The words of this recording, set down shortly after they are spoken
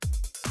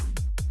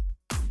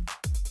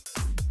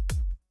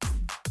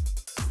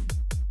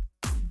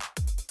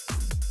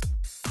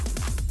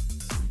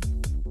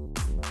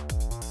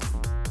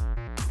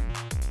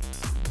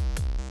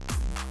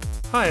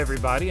Hi,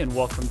 everybody, and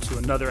welcome to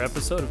another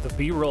episode of the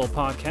B-Roll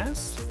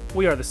Podcast.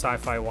 We are the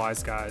Sci-Fi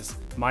Wise Guys.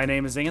 My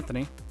name is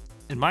Anthony.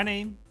 And my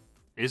name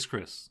is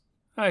Chris.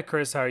 Hi,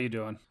 Chris. How are you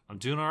doing? I'm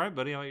doing all right,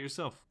 buddy. How about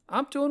yourself?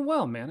 I'm doing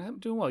well, man. I'm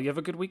doing well. You have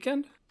a good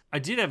weekend? I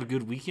did have a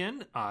good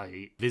weekend.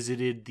 I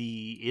visited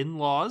the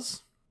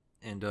in-laws,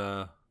 and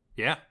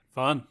yeah.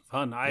 Fun.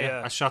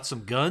 I shot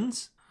some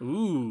guns.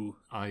 Ooh.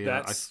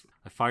 I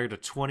fired a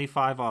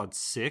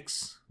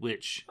 25-06,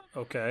 which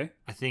okay.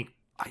 I think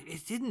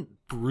it didn't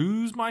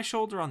bruise my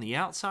shoulder on the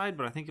outside,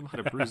 but I think it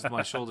might have bruised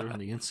my shoulder on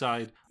the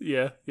inside.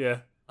 Yeah.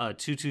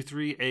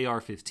 223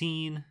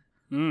 AR-15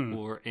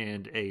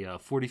 and a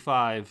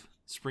 45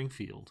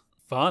 Springfield.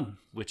 Fun.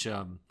 Which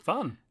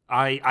fun.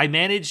 I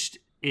managed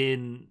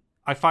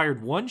I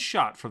fired one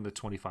shot from the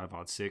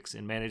 25-06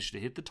 and managed to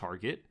hit the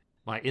target.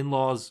 My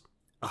in-laws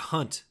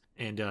hunt,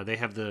 and they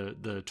have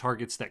the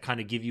targets that kind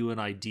of give you an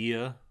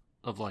idea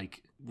of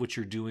like what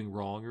you're doing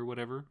wrong or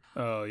whatever.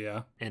 Oh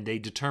yeah. And they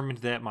determined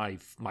that my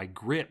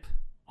grip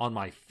on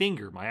my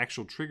finger, my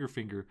actual trigger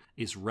finger,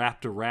 is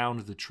wrapped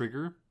around the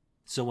trigger.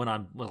 So when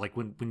I'm like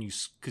when you,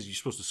 because you're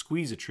supposed to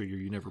squeeze a trigger,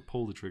 you never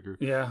pull the trigger.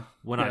 Yeah.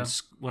 When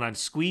I'm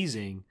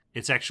squeezing,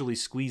 it's actually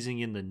squeezing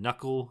in the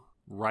knuckle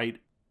right.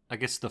 I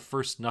guess the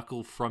first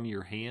knuckle from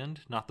your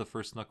hand, not the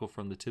first knuckle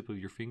from the tip of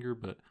your finger.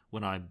 But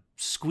when I'm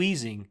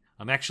squeezing,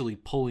 I'm actually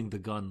pulling the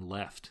gun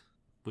left,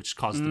 which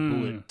caused the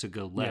bullet to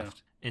go left.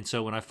 Yeah. And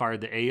so when I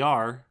fired the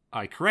AR,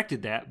 I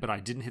corrected that, but I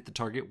didn't hit the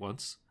target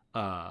once.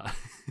 And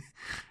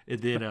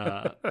then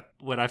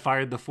when I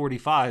fired the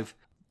 45,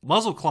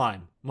 muzzle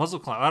climb.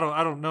 I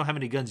don't know how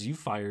many guns you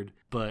fired,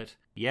 but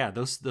yeah,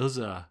 those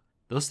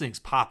things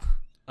pop.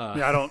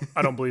 Yeah,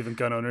 I don't believe in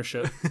gun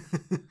ownership.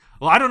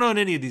 Well, I don't own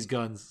any of these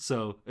guns,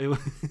 so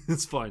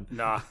it's fine.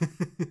 Nah.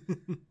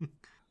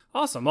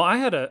 Awesome. Well, I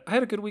had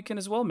a good weekend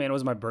as well, man. It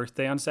was my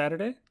birthday on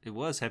Saturday. It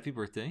was. Happy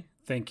birthday.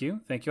 Thank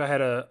you. I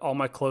had all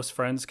my close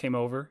friends came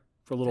over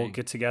for a little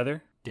get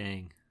together.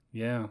 Dang.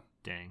 Yeah.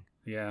 Dang.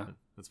 Yeah.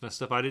 That's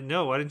messed up. I didn't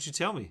know. Why didn't you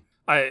tell me?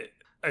 I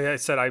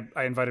said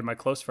I invited my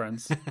close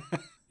friends.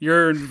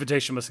 Your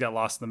invitation must have got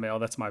lost in the mail.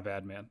 That's my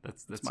bad, man.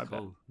 That's my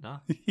cool. bad.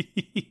 No.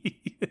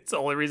 It's the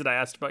only reason I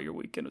asked about your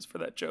weekend was for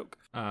that joke.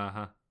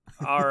 Uh-huh.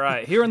 All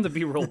right. Here on the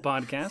B-Roll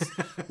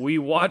Podcast, we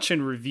watch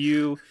and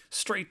review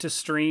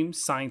straight-to-stream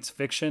science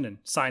fiction and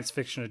science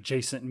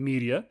fiction-adjacent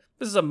media.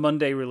 This is a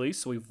Monday release,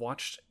 so we've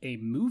watched a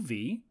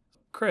movie.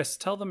 Chris,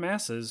 tell the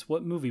masses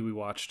what movie we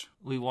watched.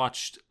 We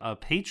watched a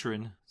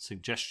patron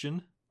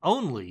suggestion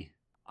only.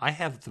 I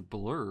have the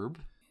blurb.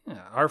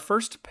 Yeah, our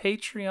first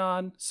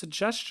Patreon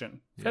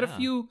suggestion. We've had a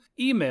few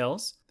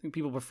emails. I think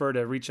people prefer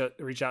to reach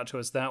out to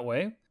us that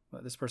way.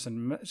 But this person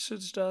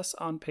messaged us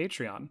on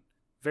Patreon.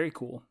 Very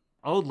cool.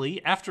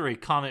 Only after a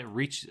comet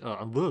releases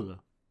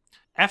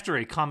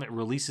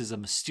a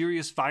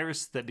mysterious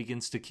virus that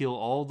begins to kill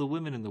all the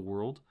women in the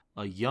world,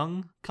 a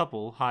young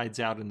couple hides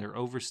out in their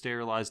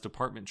over-sterilized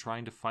apartment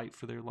trying to fight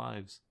for their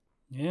lives.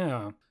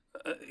 Yeah.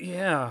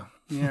 Mm-hmm.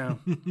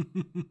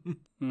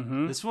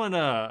 This one's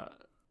a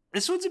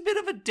bit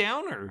of a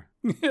downer.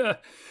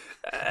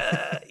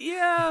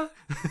 Yeah.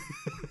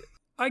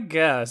 I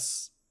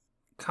guess.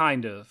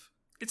 Kind of.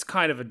 It's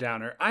kind of a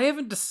downer. I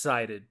haven't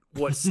decided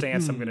what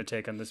stance I'm going to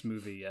take on this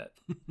movie yet.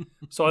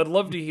 So I'd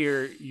love to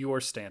hear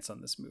your stance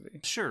on this movie.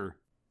 Sure.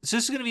 So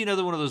this is going to be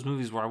another one of those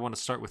movies where I want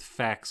to start with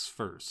facts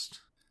first.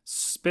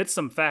 Spit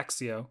some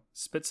facts, yo.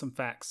 Spit some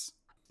facts.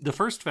 The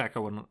first fact I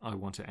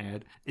want to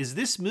add is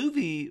this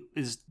movie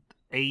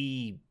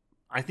I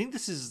think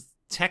this is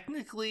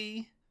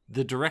technically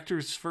the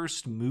director's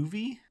first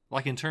movie,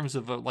 like in terms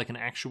of like an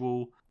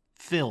actual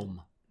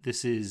film.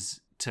 This is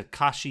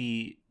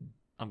Takashi,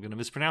 I'm going to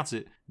mispronounce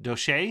it,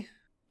 Dosher.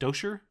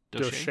 I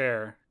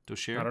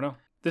don't know.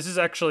 This is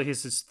actually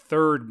his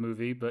third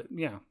movie, but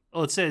yeah.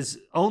 Well, it says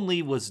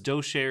only was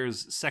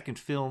Dosher's second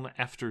film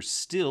after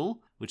Still,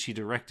 which he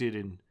directed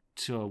in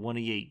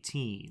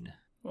 2018.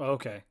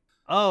 Okay.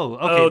 Oh,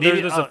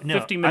 okay. There's a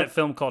 50-minute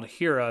film called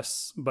Hear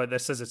Us, but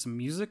that says it's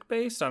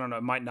music-based. I don't know.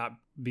 It might not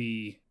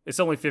be. It's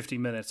only 50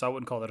 minutes, so I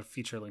wouldn't call that a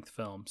feature-length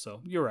film.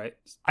 So you're right.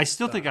 I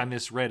still think I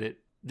misread it.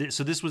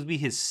 So this would be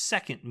his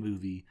second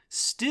movie.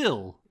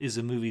 Still is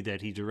a movie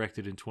that he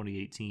directed in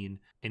 2018,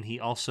 and he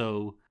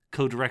also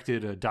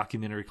co-directed a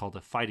documentary called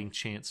A Fighting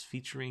Chance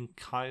featuring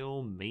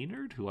Kyle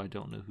Maynard, who I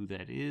don't know who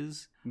that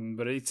is.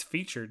 But it's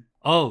featured.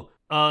 Oh,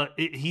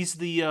 he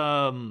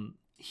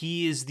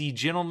is the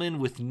gentleman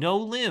with no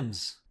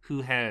limbs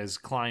who has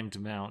climbed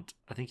I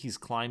think he's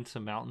climbed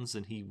some mountains,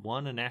 and he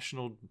won a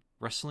national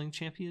wrestling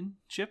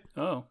championship.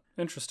 Oh,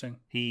 interesting.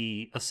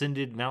 He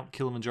ascended Mount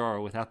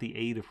Kilimanjaro without the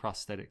aid of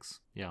prosthetics.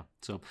 Yeah.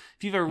 So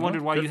if you've ever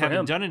wondered why you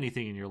haven't done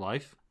anything in your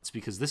life, it's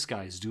because this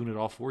guy is doing it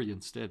all for you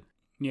instead.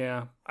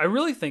 Yeah. I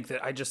really think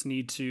that I just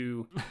need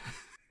to,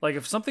 like,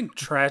 if something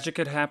tragic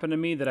had happened to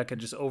me that I could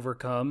just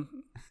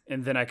overcome,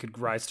 and then I could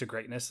rise to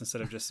greatness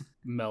instead of just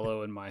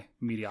mellow in my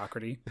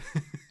mediocrity.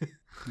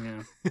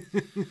 Yeah.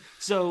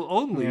 So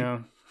only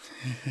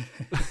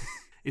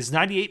is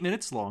 98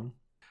 minutes long,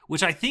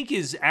 which I think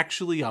is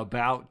actually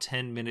about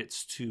 10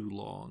 minutes too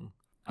long.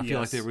 I feel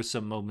like there were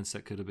some moments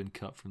that could have been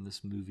cut from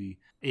this movie.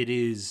 It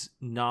is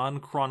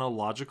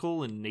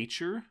non-chronological in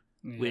nature,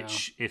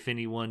 which, if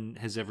anyone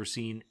has ever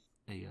seen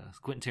a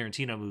Quentin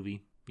Tarantino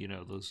movie,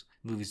 those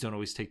movies don't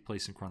always take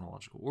place in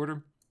chronological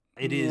order.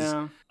 It is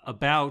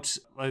about,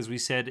 as we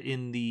said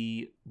in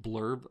the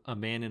blurb, a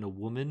man and a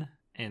woman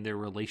and their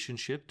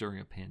relationship during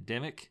a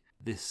pandemic.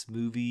 This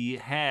movie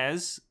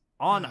has,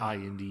 on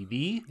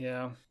IMDb,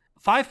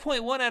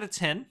 5.1 out of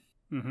 10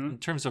 in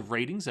terms of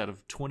ratings out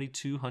of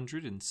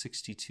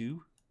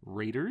 2,262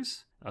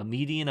 raters. A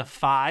median of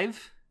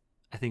 5.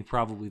 I think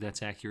probably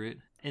that's accurate.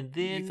 And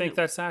then, you think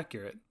that's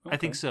accurate? Okay. I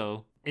think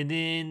so. And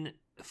then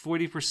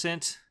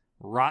 40%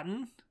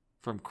 rotten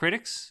from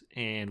critics,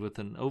 and with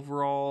an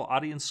overall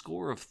audience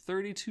score of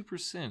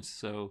 32%.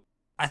 So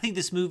I think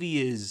this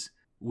movie is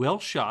well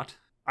shot.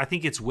 I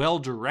think it's well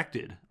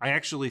directed. I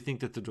actually think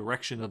that the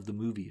direction of the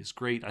movie is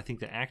great. I think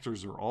the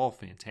actors are all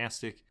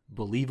fantastic,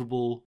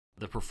 believable.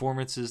 The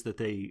performances that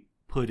they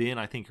put in,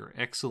 I think, are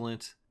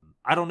excellent.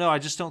 I don't know. I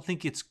just don't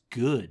think it's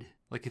good.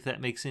 Like, if that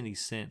makes any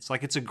sense.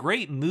 Like, it's a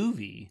great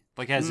movie,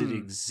 like as it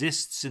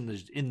exists in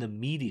the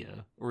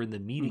media or in the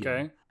media.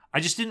 Okay.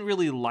 I just didn't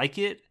really like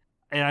it.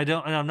 And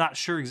I'm not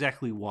sure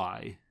exactly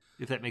why,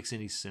 if that makes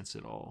any sense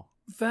at all.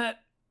 That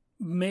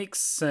makes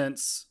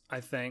sense,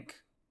 I think.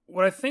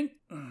 What I think,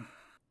 I'm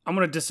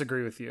going to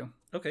disagree with you.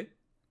 Okay.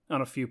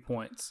 On a few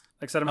points.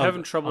 Like I said, I'm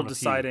having trouble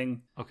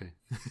deciding. Okay.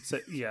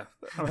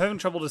 I'm having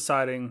trouble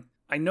deciding.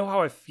 I know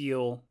how I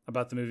feel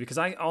about the movie because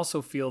I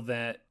also feel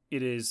that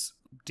it is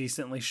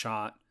decently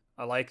shot.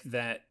 I like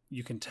that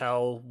you can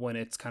tell when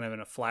it's kind of in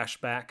a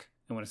flashback.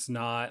 And when it's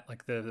not,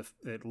 like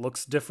it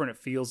looks different, it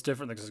feels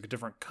different, like there's a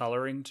different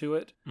coloring to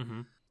it,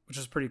 which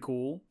is pretty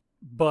cool.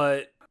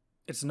 But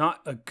it's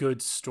not a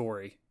good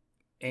story,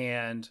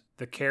 and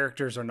the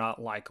characters are not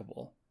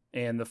likable.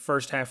 And the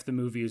first half of the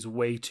movie is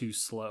way too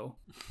slow,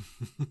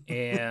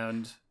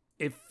 and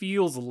it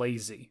feels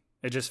lazy.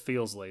 It just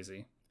feels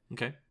lazy.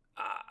 Okay.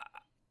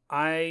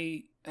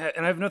 I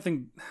have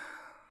nothing.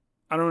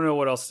 I don't know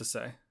what else to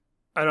say.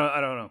 I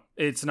don't know.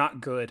 It's not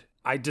good.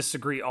 I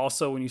disagree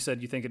also when you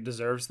said you think it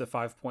deserves the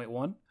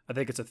 5.1. I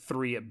think it's a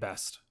 3 at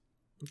best.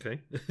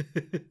 Okay.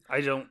 I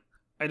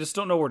just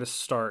don't know where to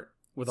start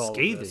with all of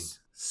this.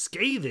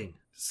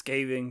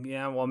 Scathing.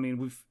 Yeah, well, I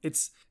mean,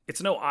 it's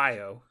no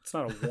IO. It's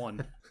not a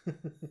 1.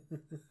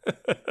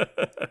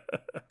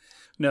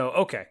 No,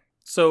 okay.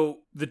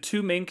 So the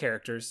two main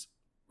characters,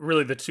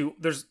 really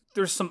there's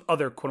some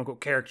other quote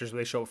unquote characters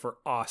where they show up for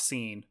a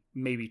scene,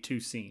 maybe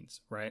 2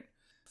 scenes, right?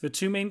 The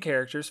two main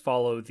characters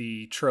follow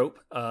the trope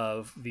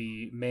of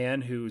the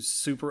man who's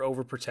super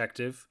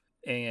overprotective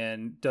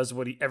and does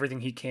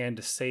everything he can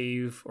to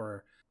save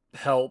or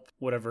help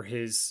whatever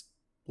his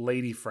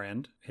lady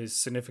friend, his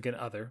significant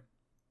other,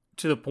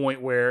 to the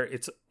point where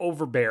it's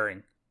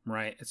overbearing,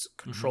 right? It's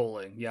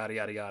controlling, yada,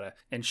 yada, yada.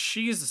 And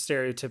she's the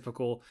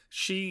stereotypical,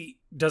 she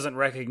doesn't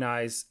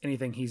recognize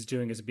anything he's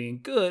doing as being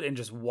good and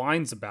just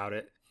whines about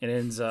it and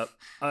ends up,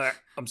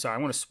 I'm sorry,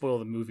 I want to spoil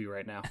the movie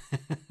right now.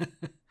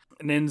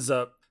 And ends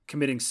up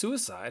committing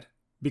suicide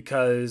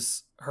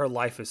because her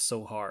life is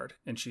so hard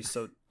and she's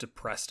so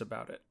depressed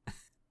about it.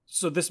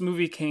 So this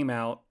movie came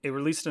out. It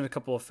released in a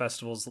couple of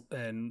festivals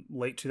in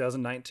late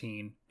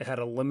 2019. It had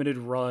a limited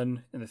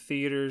run in the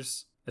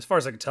theaters. As far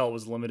as I can tell, it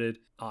was limited.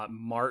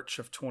 March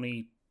of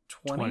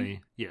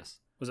 2020. Yes.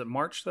 Was it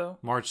March though?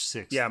 March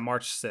 6th. Yeah,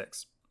 March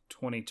 6th,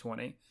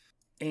 2020.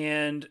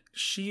 And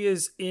she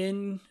is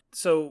in...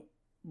 So...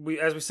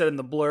 as we said in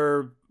the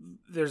blurb,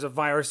 there's a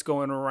virus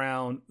going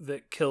around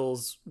that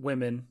kills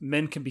women.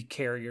 Men can be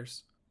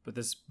carriers, but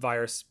this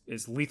virus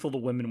is lethal to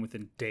women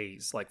within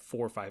days, like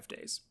 4 or 5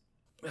 days.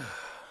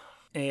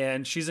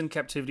 And she's in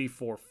captivity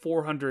for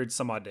 400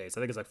 some odd days.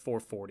 I think it's like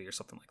 440 or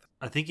something like that.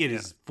 I think it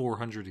is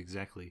 400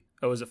 exactly.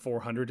 Oh, is it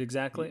 400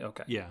 exactly?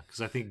 Okay. Yeah,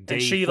 because I think day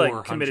and she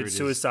committed is...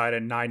 suicide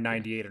at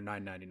 998 or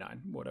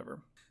 999,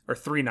 whatever, or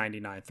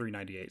 399,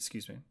 398.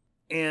 Excuse me.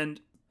 And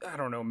I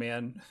don't know,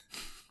 man.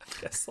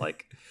 I guess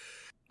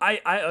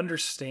I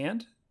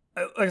understand.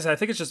 Like I said, I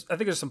think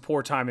there's some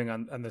poor timing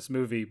on this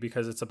movie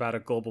because it's about a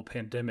global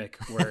pandemic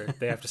where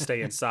they have to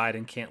stay inside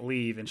and can't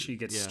leave, and she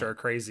gets stir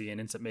crazy and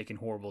ends up making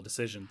horrible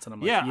decisions. And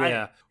I'm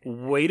like,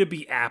 way to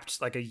be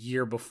apt like a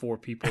year before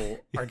people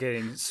are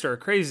getting stir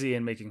crazy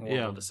and making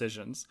horrible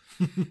decisions.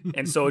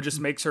 And so it just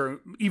makes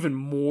her even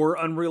more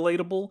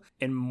unrelatable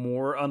and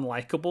more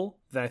unlikable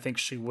than I think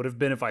she would have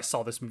been if I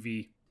saw this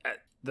movie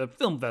the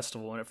film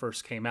festival when it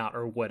first came out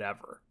or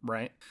whatever,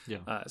 right?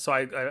 Yeah. So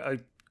I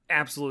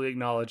absolutely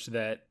acknowledge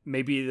that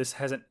maybe this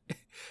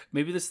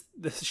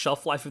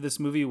shelf life of this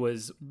movie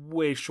was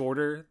way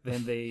shorter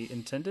than they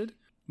intended,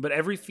 but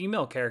every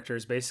female character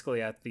is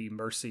basically at the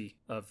mercy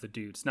of the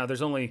dudes. Now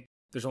there's only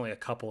a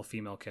couple of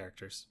female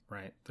characters,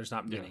 right? There's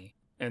not many,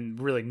 and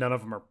really none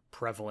of them are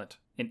prevalent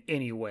in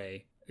any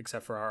way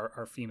except for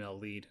our female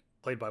lead.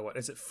 Played by what?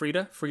 Is it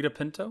Frida? Frida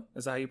Pinto?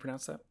 Is that how you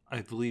pronounce that?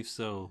 I believe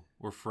so.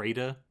 Or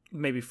Freda.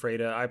 Maybe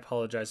Freda. I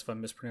apologize if I'm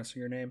mispronouncing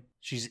your name.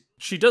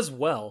 She does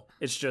well.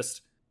 It's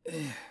just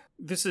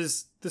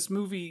this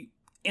movie.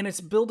 and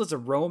it's billed as a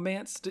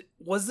romance.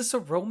 Was this a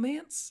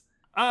romance?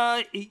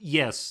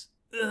 Yes.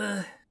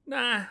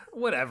 Nah,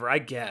 whatever, I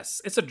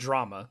guess. It's a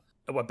drama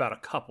about a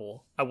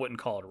couple. I wouldn't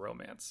call it a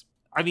romance.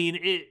 I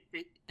mean,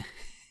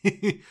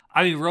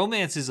 I mean,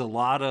 romance is a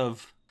lot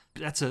of...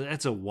 That's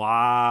a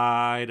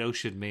wide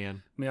ocean,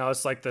 man. You know,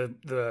 it's like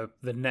the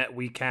net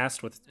we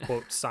cast with,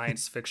 quote,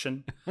 science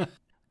fiction.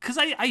 Because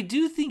I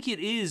do think it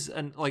is,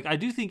 I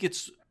do think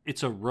it's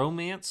a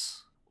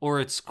romance, or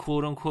it's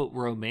quote unquote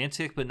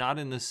romantic, but not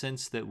in the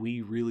sense that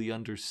we really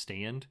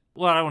understand.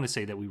 Well, I don't want to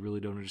say that we really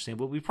don't understand,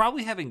 but we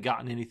probably haven't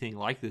gotten anything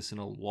like this in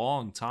a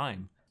long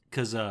time.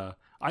 Because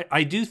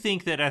I do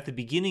think that at the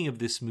beginning of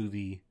this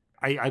movie,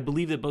 I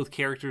believe that both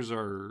characters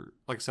are,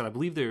 like I said,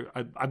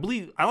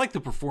 I like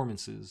the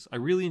performances. I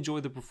really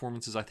enjoy the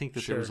performances. I think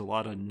that there was a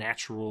lot of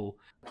natural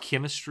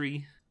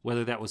chemistry,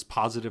 whether that was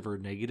positive or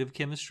negative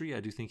chemistry.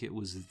 I do think it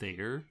was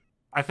there.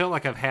 I felt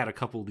like I've had a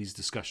couple of these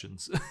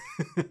discussions,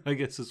 I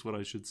guess is what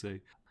I should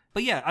say.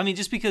 But yeah, I mean,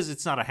 just because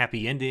it's not a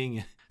happy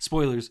ending,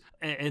 spoilers,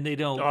 and they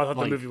don't... Oh, I thought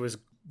the movie was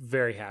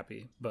very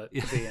happy, but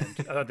at the end,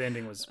 I thought the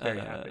ending was very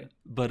happy.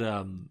 But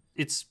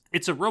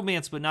it's a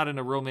romance, but not in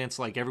a romance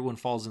like everyone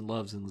falls in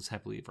love and lives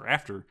happily ever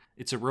after.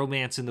 It's a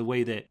romance in the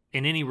way that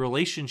in any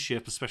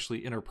relationship,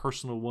 especially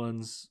interpersonal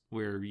ones,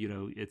 where, you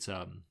know, it's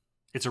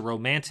a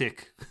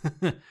romantic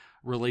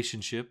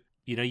relationship.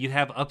 You know, you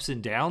have ups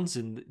and downs,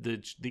 and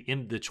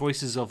the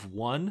choices of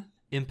one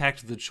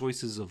impact the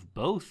choices of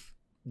both,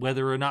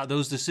 whether or not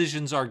those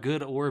decisions are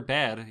good or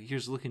bad.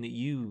 Here's looking at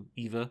you,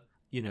 Eva.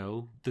 You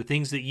know, the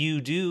things that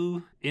you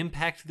do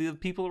impact the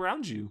people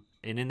around you.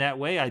 And in that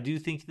way, I do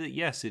think that,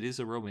 yes, it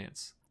is a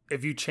romance.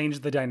 If you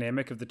changed the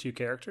dynamic of the two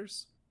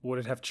characters, would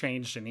it have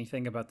changed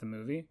anything about the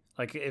movie?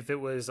 Like if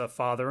it was a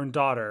father and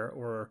daughter,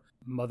 or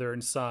mother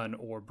and son,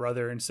 or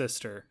brother and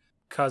sister,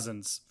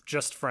 cousins,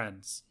 just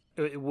friends,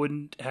 it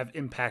wouldn't have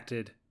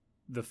impacted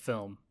the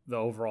film, the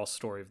overall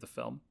story of the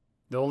film.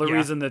 The only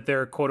reason that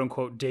they're quote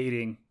unquote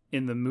dating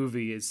in the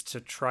movie is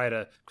to try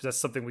to, because that's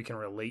something we can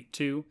relate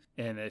to,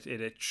 and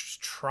it's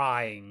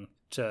trying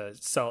to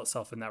sell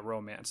itself in that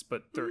romance,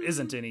 but there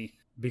isn't any,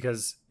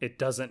 because it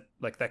doesn't,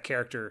 like, that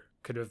character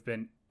could have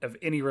been of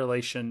any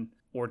relation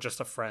or just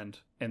a friend,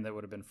 and that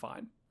would have been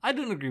fine. I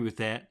don't agree with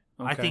that.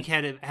 Okay. I think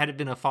had it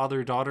been a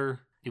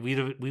father-daughter, we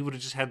would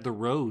have just had the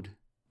road,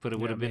 but it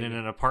would have been in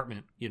an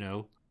apartment, you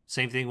know.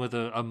 Same thing with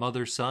a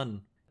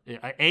mother-son.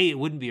 It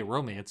wouldn't be a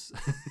romance.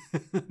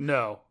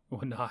 No, it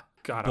would not.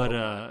 God, but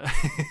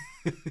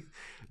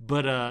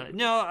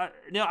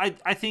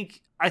I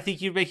think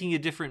you're making a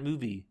different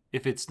movie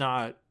if it's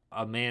not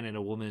a man and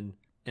a woman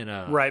in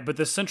a... Right, but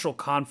the central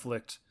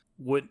conflict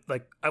would,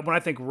 like, when I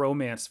think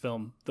romance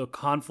film, the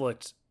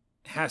conflict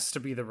has to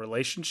be the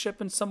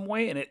relationship in some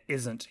way, and it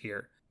isn't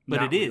here. But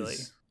not it really.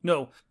 is.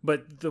 No,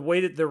 but the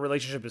way that their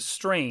relationship is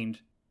strained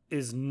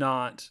is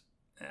not...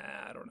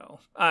 I don't know.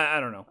 I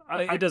don't know.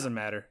 It doesn't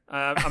matter.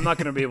 I'm not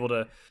going to be able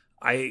to...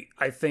 I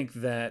think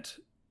that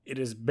it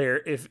is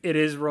if it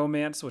is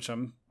romance, which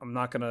I'm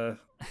not going to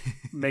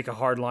make a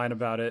hard line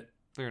about it.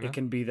 Fair enough. It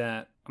can be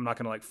that. I'm not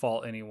going to, like,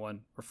 fault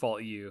anyone or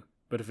fault you.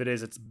 But if it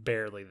is, it's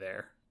barely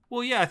there.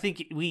 Well, yeah, I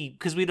think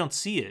because we don't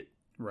see it.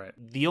 Right.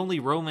 The only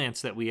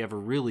romance that we ever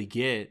really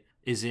get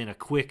is a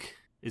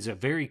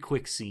very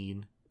quick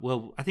scene.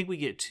 Well, I think we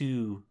get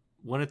two,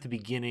 one at the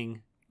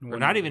beginning, or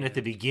not even at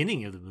the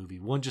beginning of the movie,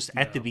 one just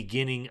at the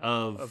beginning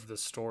of the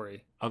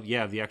story. Of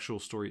the actual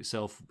story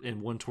itself,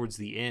 and one towards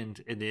the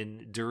end. And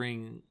then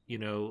during, you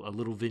know, a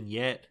little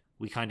vignette,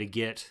 we kind of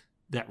get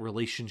that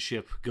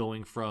relationship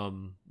going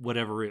from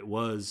whatever it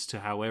was to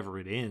however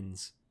it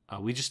ends.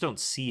 We just don't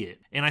see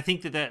it. And I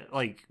think that,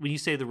 like, when you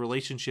say the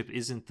relationship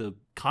isn't the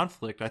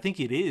conflict, I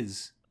think it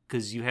is,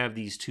 because you have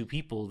these two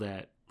people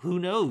that who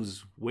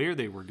knows where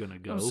they were going to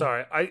go. I'm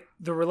sorry.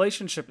 The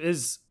relationship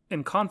is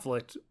in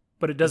conflict,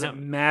 but it doesn't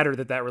matter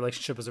that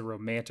relationship is a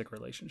romantic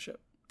relationship.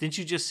 Didn't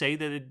you just say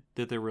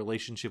that their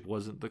relationship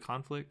wasn't the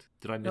conflict?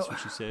 Did I miss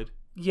what you said?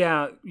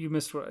 Yeah, you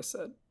missed what I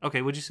said.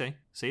 Okay, what'd you say?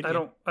 Say it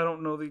again. I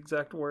don't know the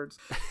exact words.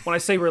 When I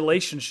say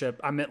relationship,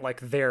 I meant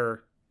like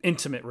their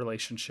intimate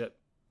relationship.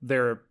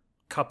 Their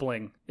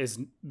coupling is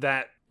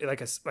that,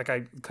 like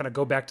I kind of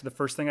go back to the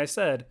first thing I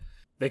said.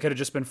 They could have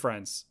just been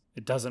friends.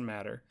 It doesn't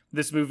matter.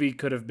 This movie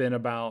could have been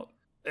about...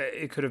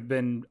 It could have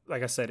been,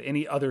 like I said,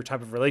 any other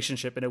type of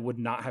relationship, and it would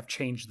not have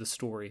changed the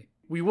story.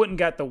 We wouldn't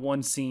get the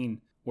one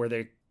scene where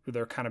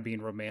they're kind of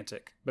being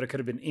romantic, but it could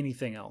have been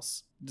anything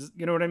else.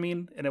 You know what I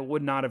mean? And it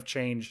would not have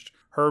changed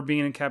her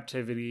being in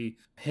captivity,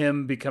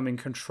 him becoming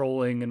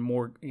controlling and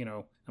more, you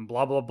know, and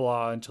blah, blah,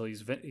 blah, until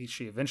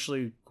she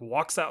eventually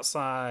walks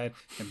outside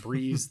and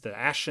breathes the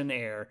ashen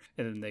air,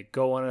 and then they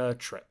go on a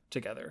trip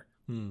together.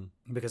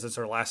 Because it's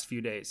her last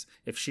few days.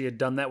 If she had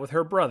done that with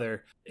her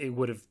brother, it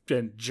would have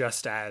been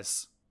just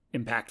as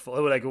impactful.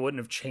 It wouldn't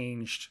have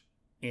changed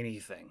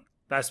anything.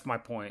 That's my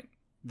point.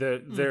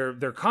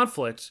 Their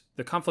conflict,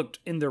 the conflict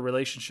in their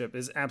relationship,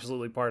 is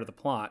absolutely part of the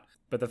plot,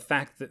 but the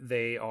fact that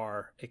they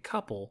are a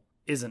couple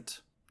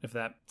isn't. Does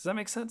that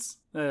make sense?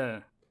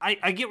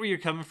 I get where you're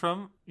coming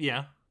from.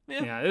 Yeah.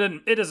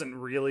 It doesn't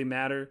really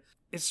matter.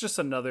 it's just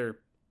another.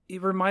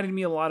 It reminded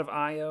me a lot of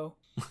IO,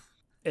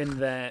 in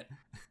that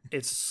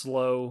it's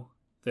slow.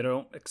 They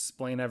don't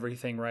explain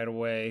everything right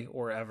away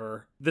or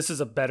ever. This is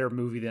a better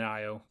movie than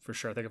IO for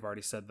sure. I think I've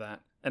already said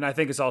that. And I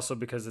think it's also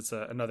because it's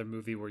another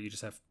movie where you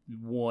just have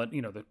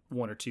the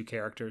one or two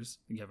characters.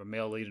 You have a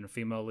male lead and a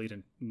female lead,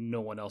 and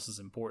no one else is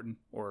important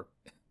or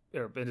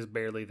it is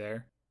barely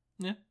there.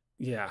 Yeah.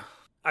 Yeah.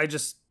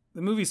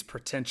 The movie's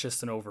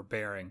pretentious and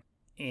overbearing.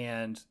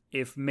 And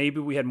if maybe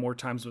we had more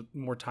time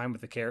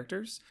with the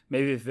characters,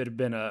 maybe if it had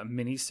been a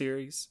mini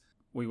series,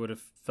 we would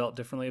have felt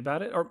differently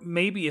about it. Or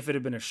maybe if it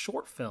had been a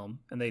short film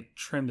and they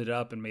trimmed it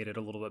up and made it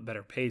a little bit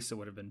better pace, it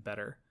would have been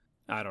better.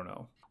 I don't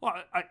know. Well,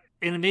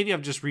 and maybe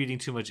I'm just reading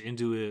too much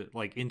into it,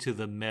 like into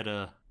the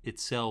meta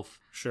itself.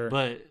 Sure.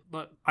 But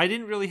I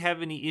didn't really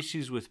have any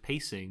issues with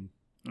pacing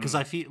because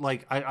I feel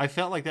like I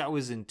felt like that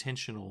was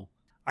intentional.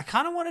 I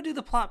kind of want to do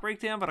the plot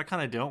breakdown, but I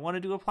kind of don't want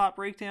to do a plot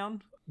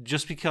breakdown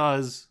just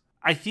because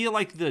I feel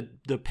like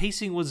the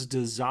pacing was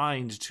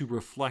designed to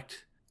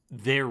reflect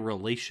their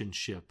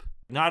relationship,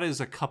 not as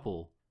a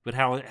couple, but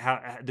how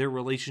their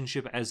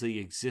relationship as they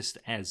exist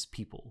as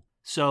people.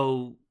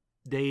 So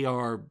they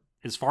are,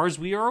 as far as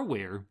we are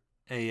aware,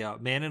 a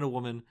man and a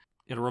woman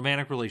in a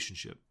romantic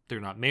relationship. They're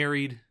not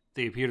married.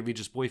 They appear to be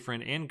just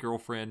boyfriend and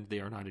girlfriend. They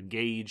are not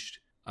engaged.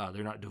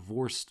 They're not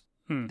divorced.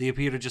 They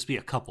appear to just be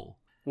a couple.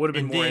 Would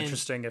have been more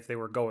interesting if they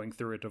were going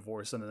through a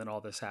divorce and then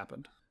all this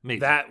happened.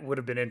 Maybe. That would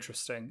have been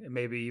interesting, and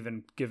maybe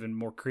even given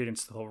more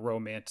credence to the whole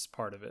romance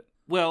part of it.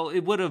 Well, it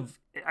would have.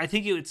 I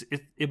think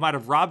it might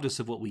have robbed us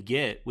of what we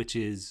get, which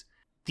is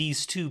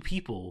these two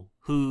people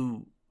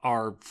who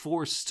are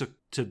forced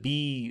to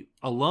be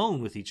alone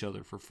with each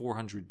other for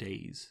 400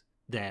 days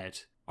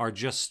that are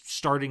just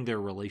starting their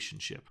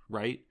relationship,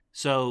 right?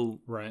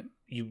 So right.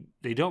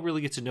 They don't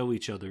really get to know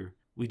each other.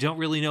 We don't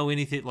really know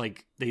anything,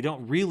 like, they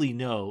don't really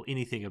know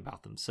anything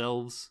about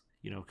themselves,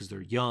 because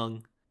they're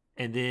young.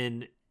 And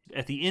then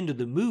at the end of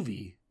the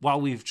movie,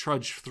 while we've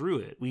trudged through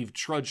it, we've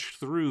trudged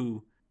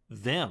through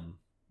them.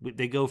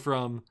 They go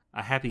from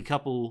a happy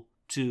couple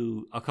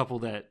to a couple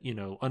that,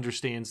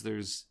 understands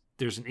there's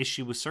an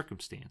issue with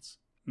circumstance.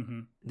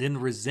 Mm-hmm. Then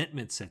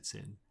resentment sets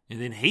in, and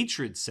then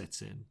hatred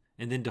sets in,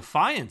 and then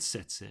defiance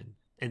sets in.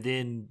 And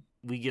then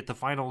we get the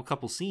final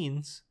couple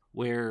scenes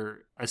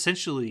where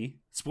essentially,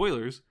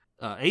 spoilers,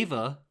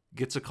 Ava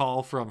gets a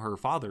call from her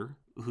father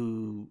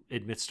who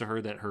admits to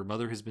her that her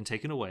mother has been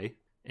taken away,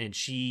 and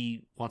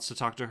she wants to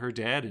talk to her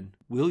dad, and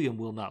William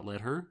will not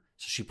let her.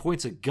 So she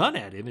points a gun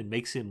at him and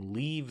makes him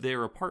leave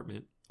their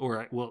apartment,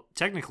 or, well,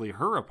 technically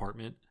her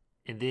apartment,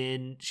 and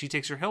then she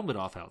takes her helmet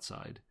off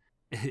outside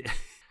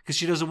because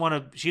she doesn't want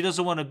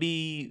to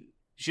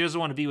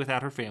be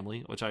without her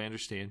family, which I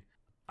understand.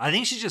 I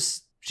think she's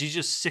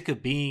just sick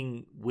of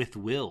being with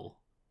Will.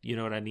 You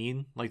know what I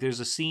mean? Like, there's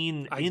a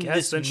scene in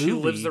this movie. She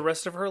lives the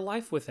rest of her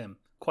life with him,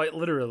 quite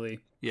literally.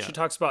 Yeah. She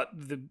talks about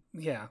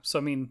so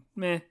I mean,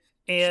 meh.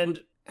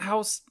 And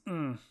house.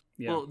 Yeah.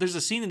 Well, there's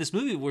a scene in this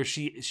movie where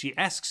she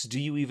asks, "Do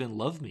you even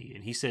love me?"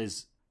 And he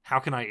says, "How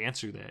can I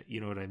answer that?" You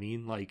know what I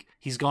mean? Like,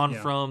 he's gone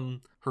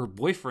from her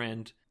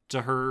boyfriend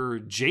to her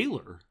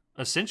jailer,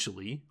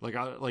 essentially.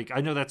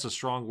 I know that's a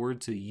strong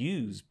word to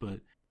use,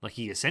 but like,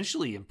 he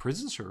essentially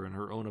imprisons her in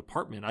her own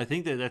apartment. I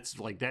think that's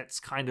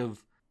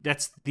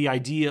the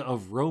idea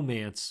of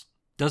romance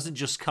doesn't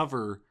just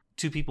cover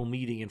two people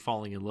meeting and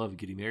falling in love and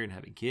getting married and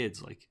having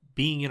kids. Like,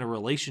 being in a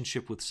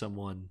relationship with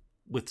someone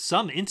with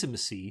some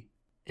intimacy,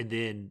 and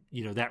then,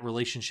 that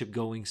relationship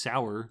going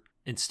sour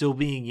and still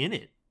being in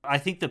it. I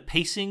think the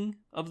pacing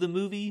of the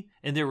movie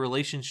and their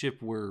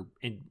relationship were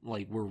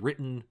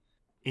written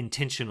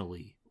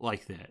intentionally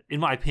like that, in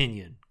my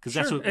opinion. Because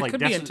sure, that's what, it could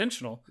be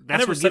intentional. I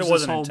never said it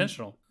wasn't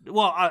intentional.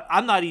 Well,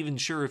 I'm not even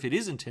sure if it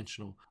is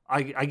intentional.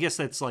 I guess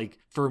that's, like,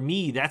 for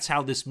me, that's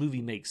how this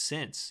movie makes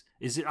sense.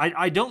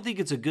 I don't think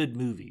it's a good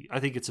movie. I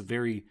think it's a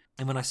very,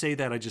 and when I say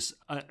that,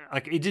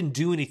 it didn't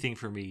do anything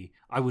for me.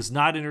 I was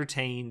not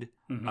entertained.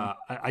 Mm-hmm.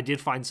 I did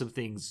find some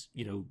things,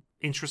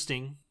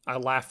 interesting. I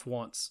laughed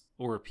once.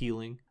 Or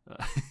appealing.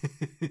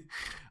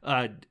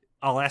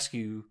 I'll ask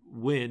you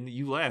when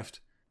you laughed.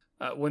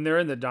 When they're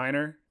in the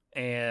diner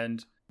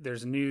and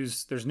there's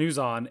news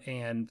on,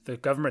 and the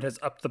government has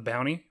upped the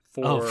bounty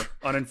for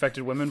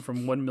uninfected women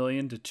from $1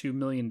 million to $2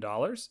 million.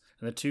 And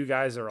the two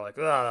guys are like,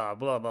 blah,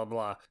 blah,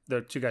 blah.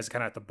 The two guys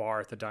kind of at the bar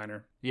at the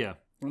diner. Yeah.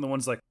 And the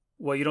one's like,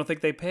 well, you don't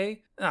think they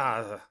pay?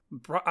 I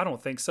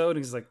don't think so. And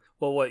he's like,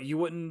 well, what, you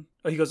wouldn't?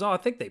 Oh, he goes, I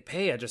think they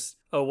pay. I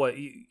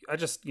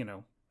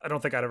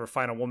don't think I'd ever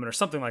find a woman or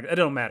something like that. It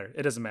don't matter.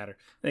 It doesn't matter.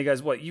 And he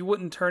goes, what, you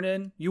wouldn't turn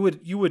in? You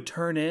would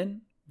turn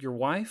in your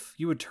wife?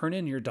 You would turn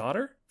in your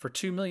daughter for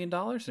 $2 million?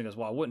 And he goes,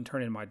 well, I wouldn't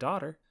turn in my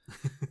daughter.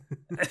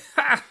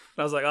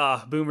 I was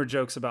like, boomer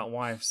jokes about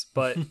wives,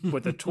 but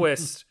with a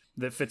twist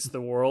that fits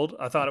the world.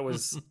 I thought it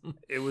was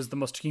the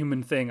most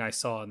human thing I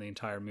saw in the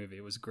entire movie.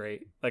 It was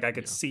great. Like, I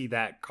could see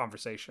that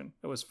conversation.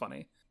 It was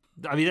funny.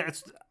 I mean,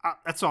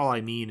 that's all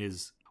I mean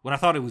is, when I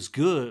thought it was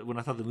good, when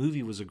I thought the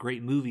movie was a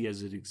great movie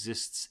as it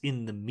exists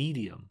in the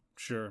medium.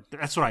 Sure.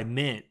 That's what I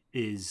meant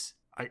is,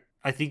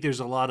 I think there's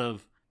a lot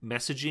of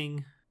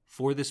messaging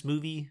for this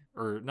movie,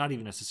 or not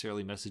even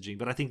necessarily messaging,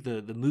 but I think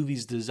the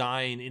movie's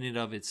design in and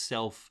of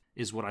itself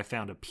is what I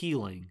found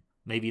appealing.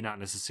 Maybe not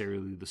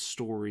necessarily the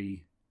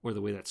story or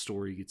the way that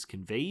story gets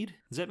conveyed.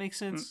 Does that make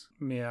sense?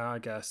 Yeah, I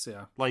guess,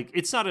 yeah. Like,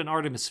 it's not an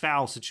Artemis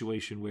Fowl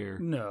situation where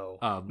No,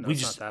 we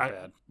it's just not that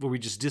bad. where we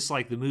just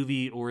dislike the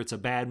movie, or it's a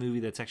bad movie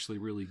that's actually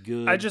really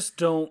good.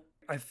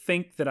 I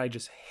think that I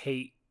just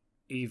hate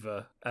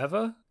Eva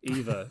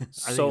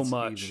so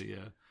much. Eva,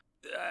 yeah.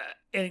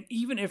 And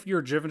even if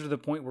you're driven to the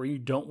point where you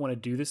don't want to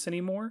do this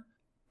anymore,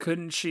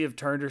 couldn't she have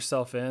turned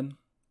herself in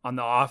on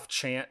the off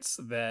chance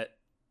that,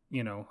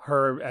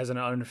 her as an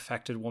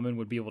unaffected woman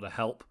would be able to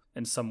help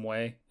in some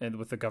way, and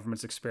with the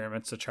government's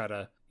experiments to try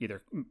to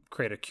either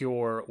create a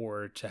cure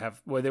or to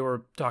have, well, they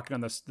were talking on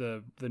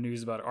the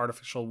news about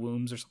artificial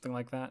wombs or something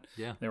like that.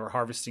 Yeah. They were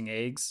harvesting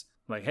eggs.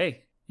 Like,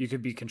 hey, you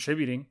could be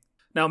contributing.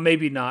 Now,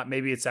 maybe not.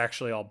 Maybe it's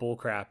actually all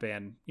bullcrap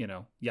and,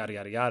 yada,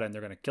 yada, yada, and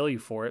they're going to kill you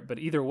for it. But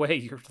either way,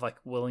 you're like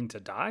willing to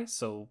die.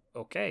 So,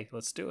 okay,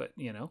 let's do it,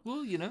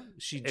 Well,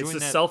 she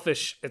joined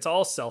it's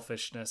all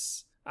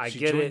selfishness. She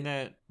joined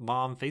that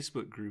mom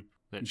Facebook group.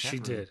 She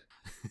did.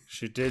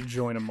 She did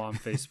join a mom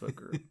Facebook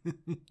group.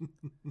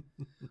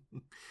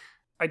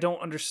 I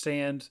don't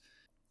understand.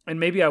 And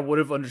maybe I would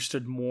have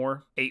understood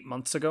more 8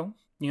 months ago,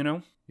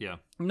 Yeah.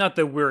 Not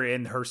that we're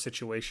in her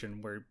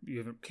situation where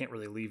you can't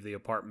really leave the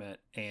apartment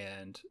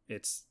and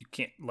you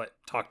can't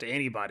talk to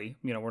anybody.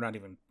 We're not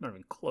even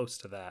close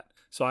to that.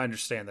 So I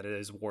understand that it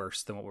is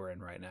worse than what we're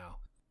in right now.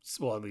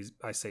 Well, at least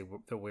I say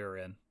that we're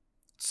in.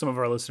 Some of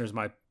our listeners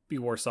might be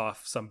worse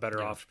off, some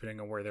better off,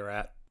 depending on where they're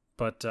at.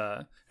 But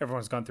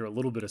everyone's gone through a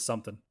little bit of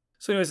something.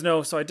 So anyways,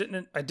 no. So I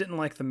didn't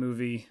like the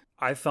movie.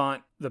 I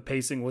thought the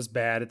pacing was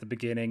bad at the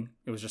beginning.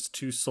 It was just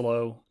too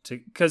slow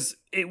because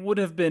it would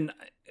have been,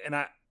 and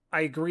I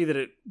agree that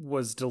it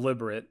was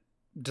deliberately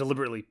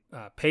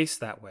paced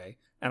that way.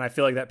 And I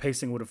feel like that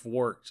pacing would have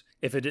worked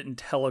if it didn't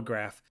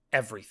telegraph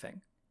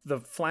everything. The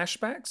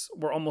flashbacks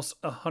were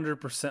almost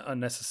 100%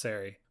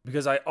 unnecessary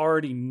because I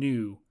already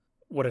knew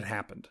what had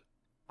happened.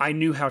 I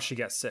knew how she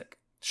got sick.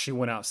 She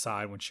went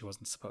outside when she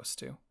wasn't supposed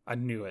to. I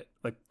knew it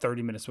like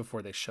 30 minutes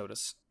before they showed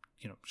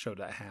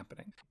that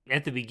happening.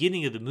 At the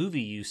beginning of the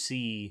movie, you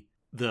see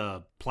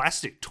the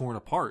plastic torn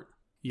apart.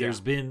 Yeah.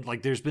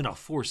 There's been a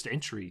forced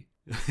entry.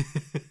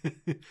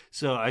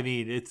 So, I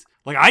mean, it's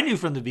like I knew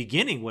from the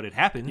beginning what had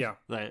happened. Yeah.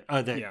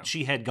 That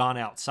she had gone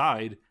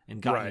outside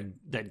and gotten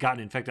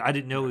infected. I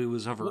didn't know it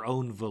was of her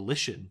own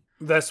volition.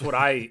 That's what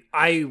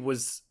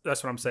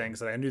that's what I'm saying, is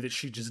that I knew that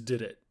she just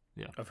did it.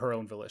 Yeah. Of her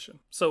own volition.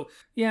 So,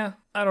 yeah,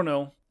 I don't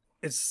know.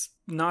 It's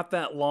not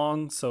that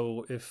long,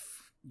 so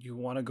if you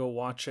want to go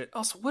watch it.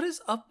 Also, what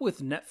is up with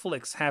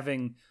Netflix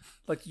having,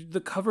 like, the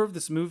cover of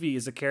this movie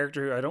is a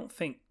character who I don't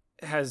think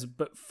has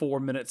but 4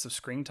 minutes of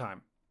screen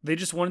time. They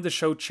just wanted to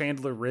show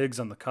Chandler Riggs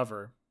on the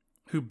cover,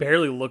 who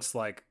barely looks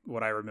like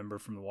what I remember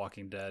from The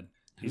Walking Dead.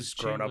 He's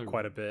grown up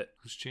quite a bit.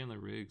 Who's Chandler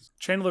Riggs?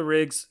 Chandler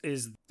Riggs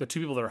is the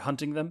two people that are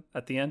hunting them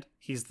at the end.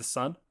 He's the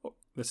son.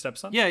 The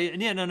stepson? Yeah,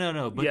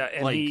 no. But yeah,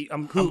 and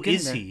like, who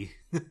is he?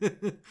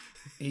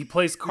 He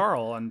plays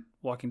Carl on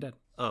Walking Dead.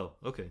 Oh,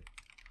 okay.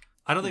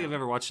 I don't think I've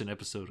ever watched an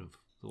episode of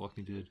The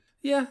Walking Dead.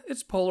 Yeah,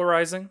 it's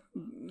polarizing.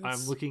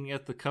 I'm looking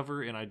at the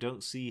cover and I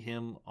don't see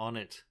him on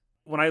it.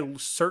 When I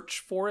search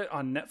for it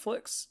on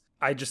Netflix,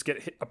 I just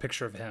get a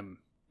picture of him,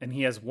 and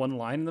he has one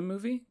line in the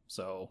movie.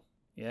 So,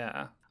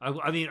 yeah.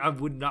 I mean, I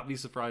would not be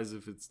surprised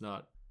if it's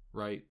not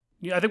right.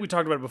 Yeah, I think we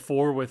talked about it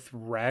before with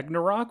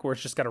Ragnarok, where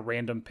it's just got a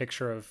random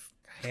picture of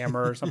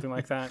Hammer or something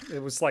like that.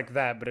 It was like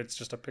that, but it's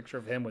just a picture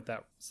of him with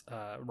that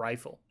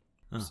rifle.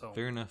 Oh, so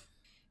fair enough.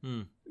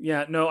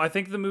 Yeah, no, I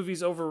think the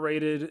movie's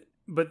overrated,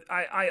 but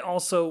I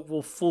also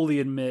will fully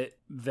admit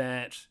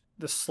that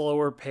the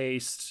slower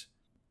paced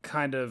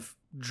kind of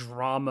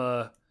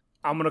drama,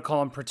 I'm going to call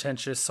them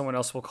pretentious, someone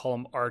else will call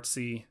them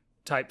artsy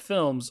type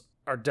films,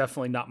 are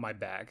definitely not my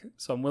bag.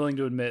 So I'm willing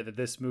to admit that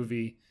this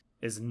movie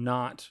is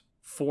not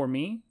for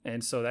me,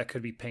 and so that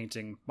could be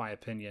painting my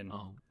opinion.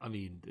 I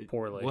mean,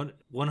 poorly.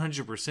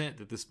 100%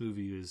 that this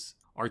movie is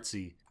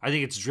artsy. I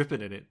think it's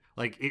dripping in it.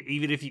 Like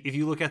even if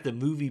you look at the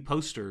movie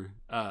poster,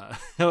 it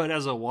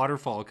has a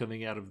waterfall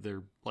coming out of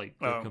their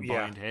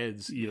combined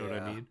heads. You know what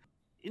I mean?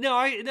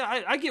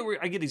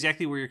 I get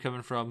exactly where you're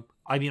coming from.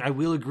 I mean, I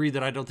will agree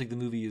that I don't think the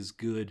movie is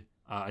good.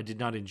 I did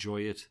not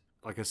enjoy it.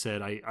 Like I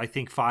said, I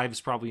think 5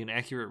 is probably an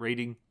accurate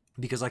rating,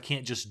 because I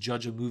can't just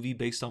judge a movie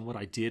based on what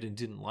I did and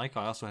didn't like.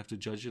 I also have to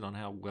judge it on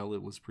how well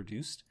it was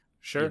produced.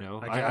 Sure.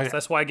 I guess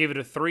that's why I gave it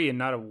a 3 and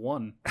not a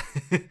 1.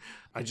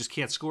 I just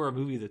can't score a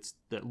movie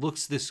that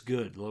looks this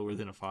good lower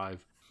than a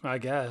 5. I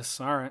guess.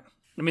 All right.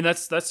 I mean,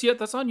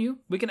 that's on you.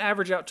 We can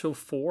average out to a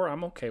 4.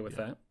 I'm okay with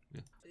that.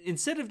 Yeah.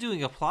 Instead of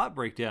doing a plot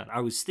breakdown, I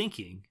was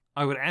thinking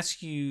I would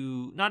ask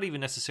you not even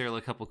necessarily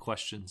a couple of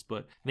questions,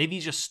 but maybe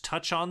just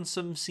touch on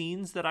some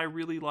scenes that I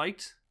really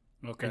liked.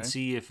 Okay. And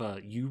see if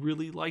you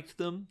really liked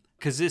them.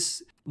 Because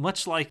this,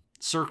 much like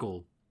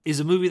Circle, is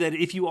a movie that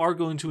if you are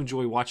going to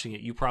enjoy watching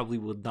it, you probably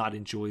will not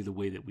enjoy the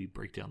way that we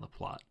break down the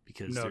plot.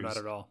 Because not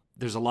at all.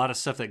 There's a lot of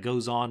stuff that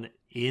goes on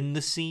in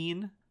the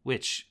scene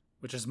which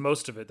is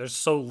most of it. There's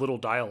so little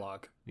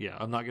dialogue. Yeah,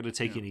 I'm not going to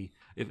take any.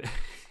 If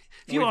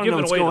We've you want to know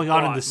given what's away the going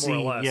on in plot, the more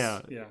or scene,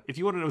 less. yeah. If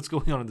you want to know what's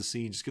going on in the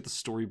scene, just get the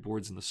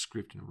storyboards and the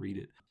script and read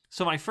it.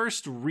 So my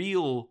first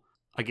real,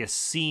 I guess,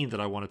 scene that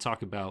I want to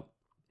talk about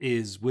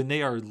is when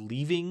they are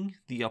leaving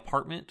the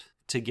apartment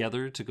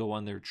together to go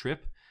on their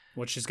trip.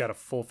 When she's got a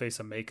full face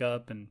of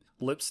makeup and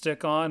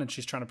lipstick on, and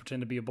she's trying to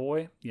pretend to be a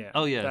boy. Yeah.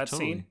 Oh yeah, that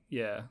totally. scene.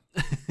 Yeah.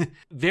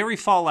 Very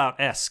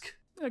Fallout-esque.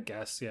 I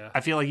guess. Yeah.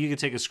 I feel like you could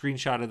take a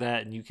screenshot of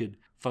that and you could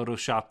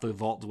Photoshop the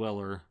Vault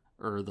Dweller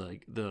or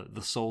the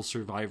sole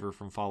survivor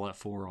from Fallout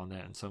 4 on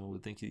that, and someone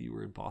would think that you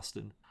were in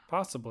Boston.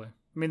 Possibly.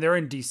 I mean, they're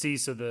in DC,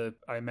 so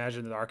I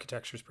imagine the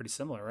architecture is pretty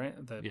similar, right?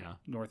 The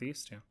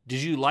Northeast. Yeah.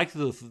 Did you like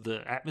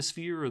the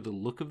atmosphere or the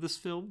look of this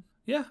film?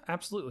 Yeah,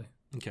 absolutely.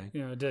 Okay.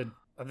 Yeah, I did.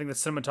 I think the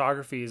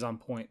cinematography is on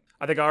point.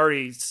 I think I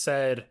already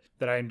said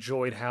that I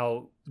enjoyed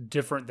how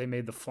different they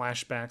made the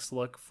flashbacks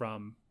look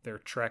from their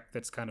Trek.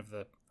 That's kind of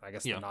the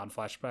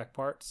non-flashback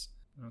parts.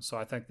 So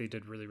I think they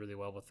did really, really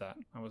well with that.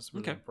 I was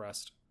really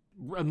impressed.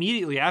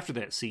 Immediately after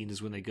that scene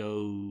is when they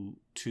go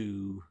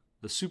to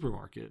the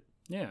supermarket.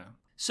 Yeah.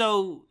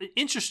 So,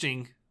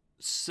 interesting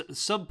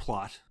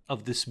subplot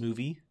of this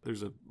movie.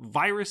 There's a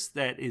virus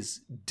that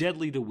is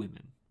deadly to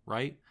women,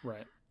 right?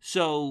 Right.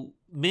 So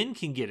men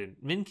can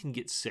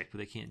get sick, but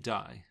they can't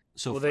die.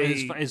 So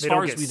they as they far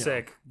don't as get we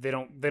sick. They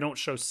don't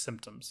show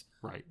symptoms.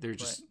 Right. They're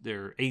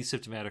they're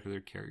asymptomatic or they're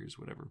carriers,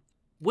 whatever.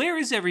 Where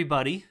is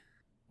everybody?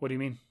 What do you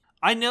mean?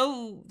 I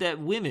know that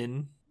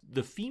women,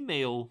 the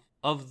female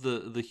of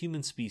the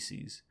human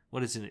species,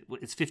 what is it?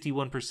 It's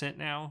 51%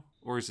 now,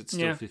 or is it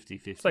still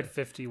 50-50? It's like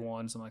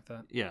 51, something like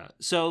that. Yeah.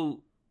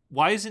 So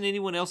why isn't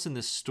anyone else in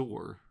this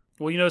store?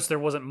 Well, you notice there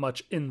wasn't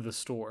much in the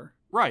store.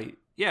 Right.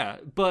 Yeah,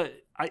 but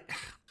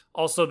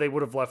Also, they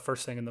would have left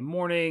first thing in the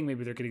morning.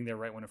 Maybe they're getting there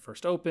right when it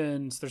first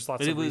opens. There's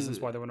lots of reasons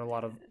why there weren't a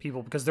lot of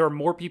people, because there are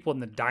more people in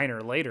the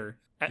diner later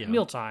at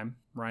mealtime,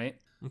 right?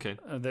 Okay.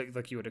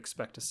 Like you would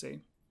expect to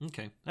see.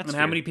 Okay. And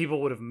how many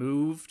people would have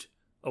moved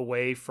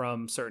away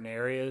from certain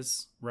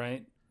areas,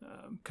 right?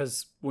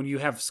 Because when you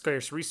have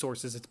scarce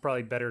resources, it's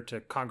probably better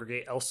to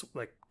congregate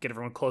like get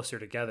everyone closer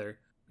together,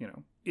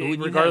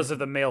 regardless of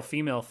the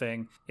male-female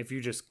thing. If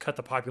you just cut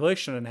the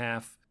population in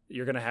half,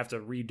 you're going to have to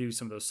redo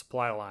some of those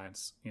supply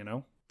lines,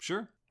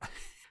 Sure.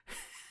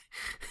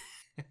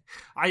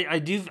 I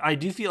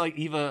do feel like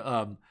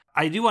Eva,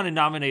 I do want to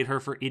nominate her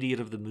for Idiot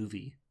of the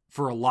Movie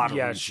for a lot of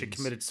reasons. Yeah, she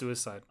committed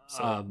suicide.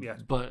 So,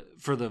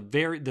 But for the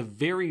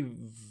very,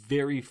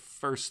 very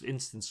first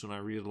instance when I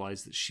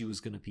realized that she was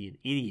going to be an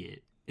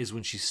idiot is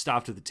when she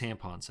stopped at the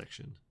tampon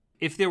section.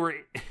 If there were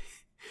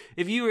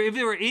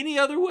any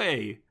other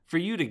way for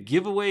you to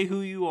give away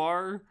who you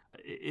are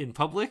in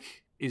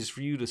public, is for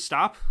you to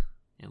stop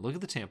and look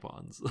at the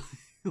tampons.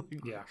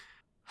 Yeah.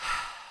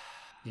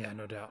 Yeah,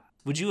 no doubt.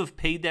 Would you have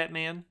paid that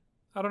man?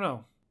 I don't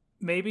know.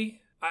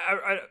 Maybe.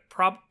 I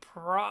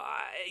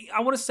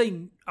want to say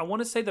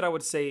that I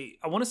want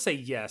to say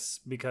yes,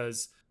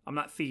 because I'm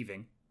not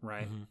thieving,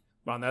 right? Mm-hmm.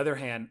 But on the other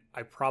hand,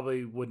 I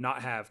probably would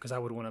not have, because I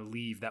would want to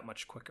leave that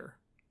much quicker.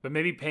 But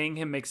maybe paying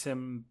him makes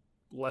him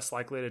less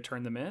likely to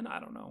turn them in. I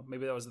don't know.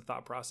 Maybe that was the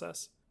thought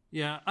process.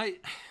 Yeah,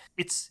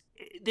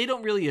 they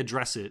don't really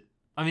address it.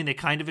 I mean, they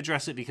kind of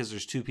address it because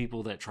there's two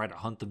people that try to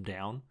hunt them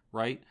down,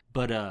 right?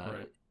 But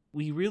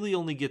we really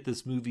only get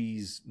this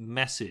movie's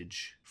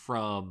message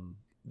from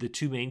the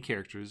two main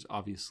characters,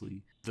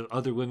 obviously, the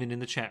other women in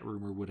the chat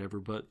room or whatever,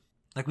 but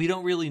like we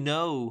don't really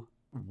know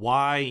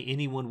why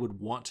anyone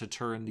would want to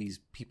turn these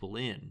people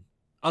in,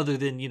 other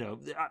than,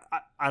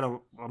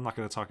 I'm not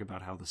going to talk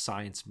about how the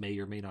science may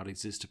or may not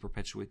exist to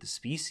perpetuate the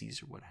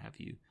species or what have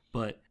you,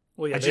 but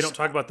they don't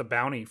talk about the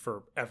bounty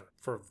for a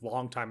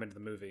long time into the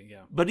movie.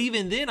 Yeah. But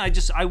even then,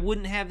 I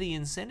wouldn't have the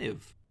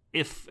incentive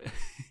if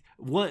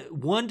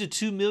 $1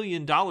 to $2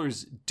 million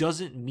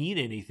doesn't mean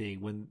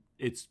anything when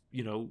it's,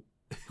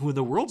 when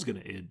the world's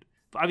going to end.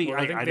 I mean,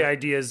 I think the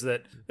idea is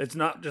that it's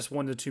not just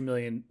 $1 to $2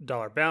 million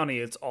bounty.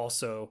 It's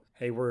also,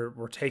 hey,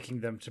 we're taking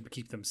them to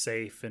keep them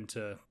safe, and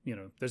to,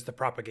 there's the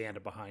propaganda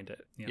behind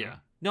it. Yeah.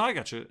 No, I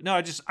got you. No,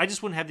 I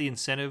just wouldn't have the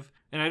incentive,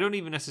 and I don't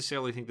even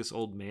necessarily think this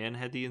old man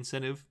had the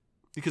incentive,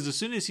 because as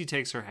soon as he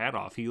takes her hat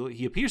off,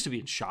 he appears to be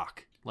in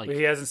shock. Like, but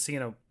he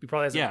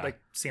probably hasn't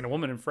seen a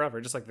woman in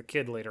forever, just like the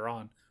kid later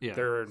on. Yeah,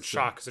 they're in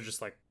shock because they're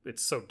just like,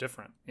 it's so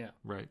different. Yeah,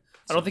 right.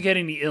 I don't think he had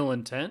any ill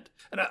intent,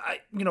 and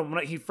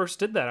when he first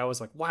did that, I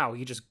was like, wow,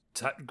 he just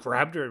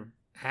grabbed her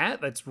hat.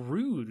 That's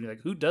rude.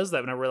 Like, who does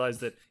that? And I realized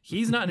that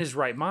he's not in his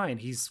right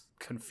mind. He's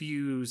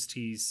confused.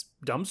 He's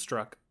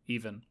dumbstruck.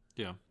 Even.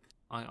 Yeah.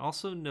 I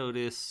also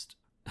noticed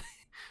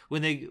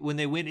when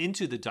they went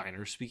into the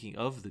diner. Speaking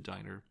of the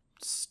diner,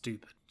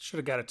 stupid. Should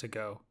have got it to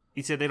go.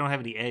 He said they don't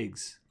have any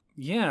eggs.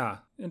 Yeah,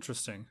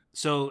 interesting.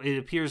 So it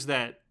appears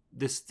that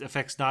this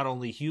affects not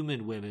only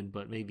human women,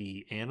 but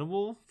maybe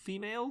animal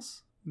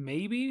females?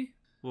 Maybe.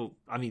 Well,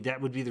 I mean,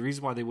 that would be the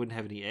reason why they wouldn't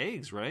have any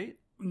eggs, right?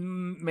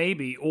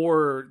 Maybe.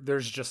 Or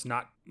there's just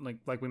not,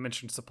 like we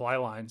mentioned, supply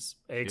lines.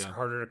 Eggs are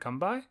harder to come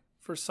by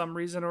for some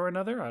reason or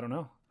another. I don't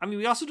know. I mean,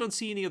 we also don't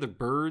see any other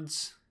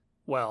birds.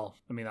 Well,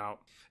 I mean,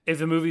 if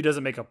the movie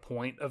doesn't make a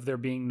point of there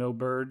being no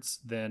birds,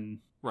 then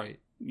Right.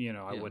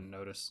 I wouldn't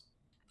notice.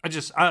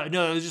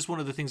 No, it was just one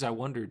of the things I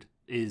wondered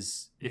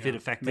is if it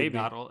affected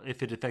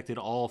if it affected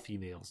all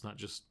females, not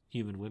just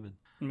human women.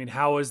 I mean,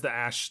 how is the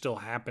ash still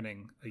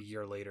happening a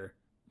year later?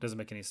 Doesn't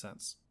make any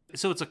sense.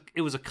 So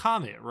it was a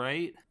comet,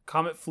 right?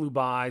 Comet flew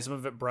by, some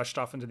of it brushed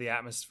off into the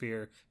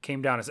atmosphere,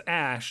 came down as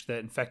ash that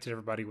infected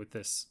everybody with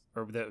this,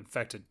 or that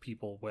infected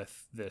people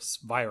with this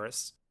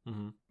virus.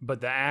 Mm-hmm.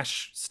 But the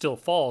ash still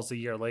falls a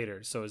year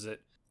later. So is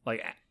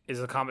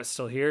the comet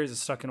still here? Is it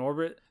stuck in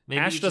orbit? Maybe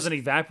ash doesn't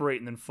evaporate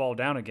and then fall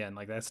down again.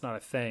 Like, that's not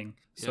a thing.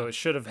 So it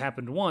should have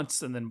happened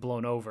once and then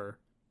blown over,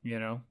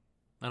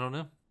 I don't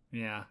know.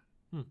 Yeah.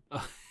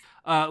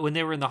 When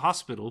they were in the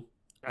hospital,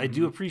 I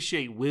do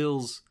appreciate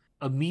Will's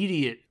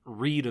immediate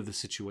read of the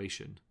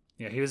situation.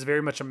 Yeah, he was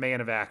very much a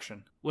man of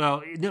action.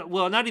 Well,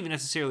 not even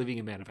necessarily being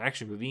a man of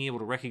action, but being able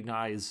to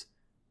recognize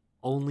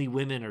only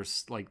women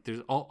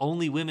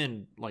only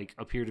women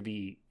appear to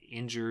be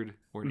injured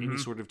or in any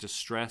sort of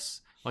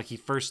distress. Like, he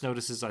first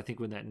notices, I think,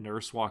 when that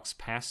nurse walks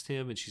past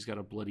him and she's got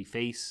a bloody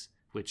face,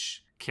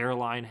 which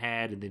Caroline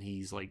had, and then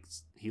he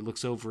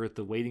looks over at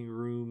the waiting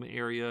room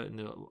area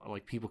and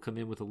people come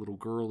in with a little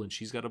girl and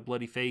she's got a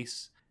bloody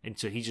face. And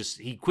so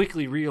he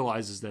quickly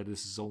realizes that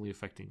this is only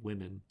affecting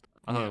women.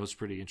 I thought that was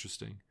pretty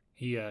interesting.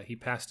 He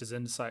passed his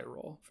insight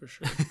roll for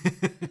sure.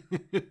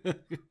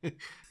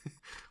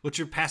 What's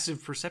your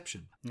passive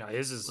perception? No,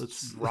 his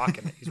is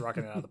rocking it. He's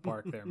rocking it out of the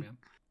park there, man.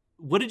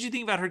 What did you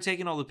think about her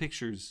taking all the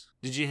pictures?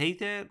 Did you hate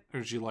that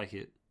or did you like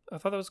it? I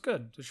thought that was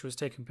good that she was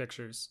taking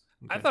pictures.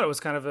 Okay. I thought it was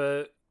kind of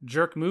a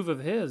jerk move of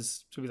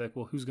his to be like,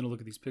 well, who's going to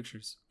look at these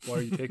pictures? Why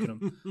are you taking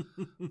them?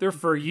 They're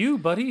for you,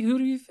 buddy. Who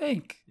do you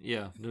think?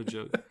 Yeah, no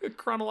joke.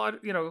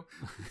 Chronicling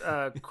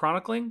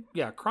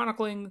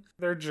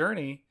their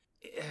journey.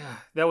 Yeah,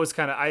 that was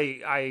kind of,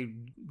 I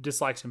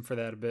disliked him for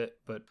that a bit,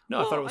 but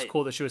no, I thought it was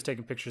cool that she was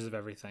taking pictures of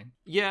everything.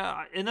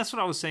 Yeah, and that's what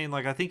I was saying.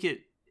 Like, I think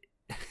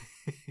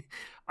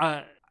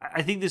I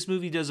think this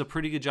movie does a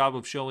pretty good job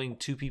of showing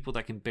two people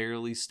that can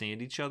barely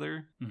stand each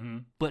other,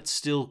 but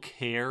still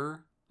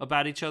care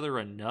about each other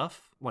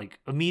enough. Like,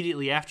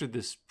 immediately after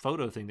this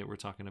photo thing that we're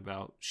talking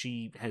about,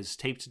 she has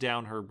taped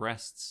down her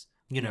breasts.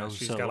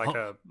 She's got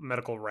a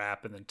medical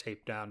wrap and then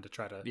taped down to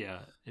try to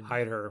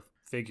hide her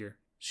figure.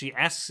 She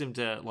asks him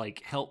to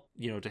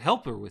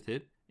help her with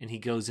it, and he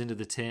goes into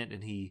the tent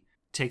and he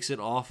takes it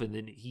off, and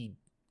then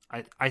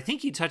I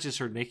think he touches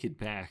her naked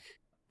back,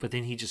 but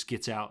then he just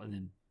gets out and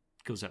then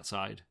goes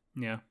outside.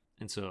 Yeah.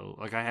 And so,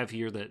 I have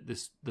here that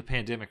the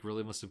pandemic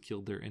really must have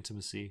killed their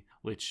intimacy,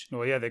 which...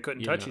 Well, yeah, they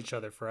couldn't touch each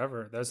other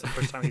forever. That was the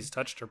first time he's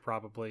touched her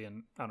probably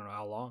in I don't know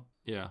how long.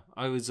 Yeah.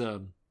 I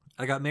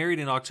got married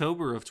in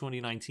October of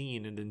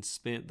 2019 and then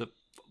spent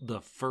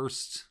the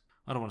first...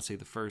 I don't want to say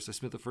the first. I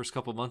spent the first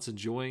couple months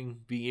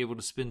enjoying being able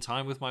to spend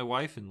time with my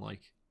wife and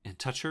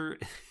touch her.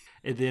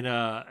 And then,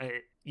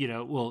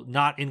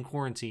 not in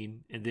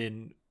quarantine. And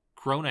then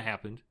Corona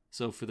happened.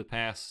 So for the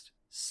past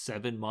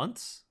 7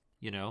 months,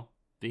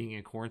 being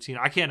in quarantine,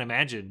 I can't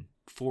imagine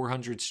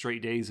 400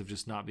 straight days of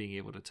just not being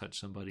able to touch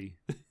somebody.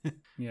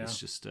 Yeah. It's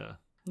just,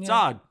 it's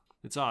odd.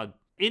 It's odd.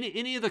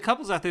 Any of the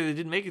couples out there that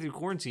didn't make it through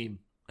quarantine,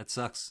 that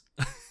sucks.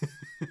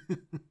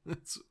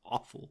 It's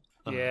awful.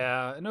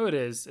 Yeah, no, it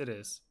is. It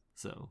is.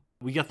 So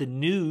we got the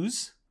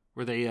news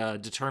where they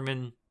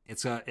determine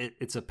it's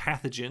a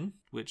pathogen,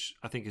 which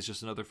I think is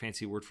just another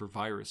fancy word for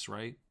virus,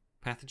 right?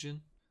 Pathogen?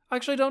 I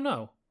actually don't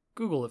know.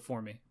 Google it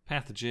for me.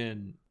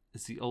 Pathogen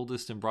is the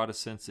oldest and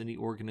broadest sense any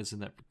organism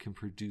that can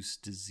produce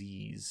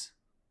disease.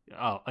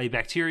 Oh, a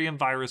bacterium,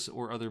 virus,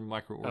 or other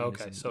microorganism.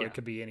 Okay, so it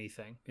could be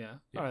anything. Yeah.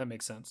 All right, that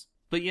makes sense.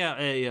 But yeah,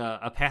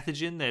 a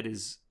pathogen that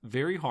is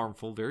very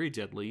harmful, very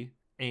deadly,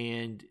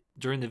 and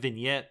during the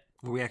vignette,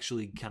 where we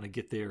actually kind of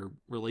get their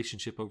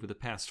relationship over the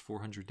past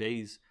 400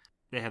 days.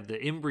 They have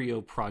the embryo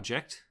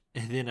project.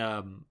 And then,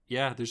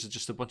 there's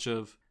just a bunch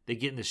of... They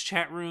get in this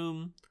chat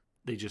room.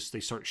 They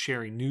start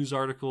sharing news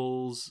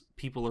articles.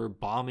 People are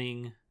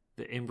bombing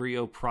the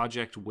embryo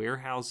project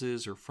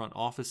warehouses or front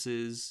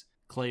offices,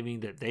 claiming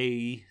that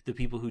the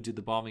people who did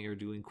the bombing are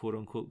doing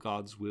quote-unquote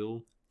God's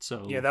will.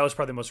 So yeah, that was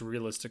probably the most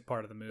realistic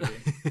part of the movie.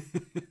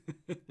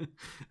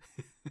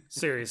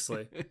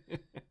 Seriously.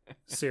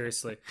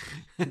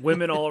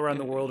 Women all around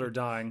the world are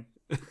dying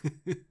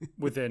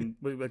with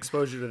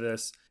exposure to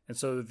this. And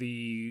so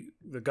the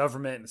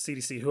government and the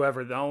CDC,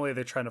 whoever, not only are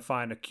they trying to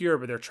find a cure,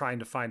 but they're trying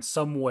to find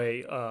some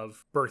way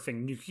of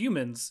birthing new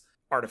humans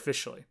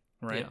artificially,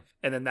 right? Yeah.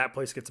 And then that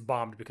place gets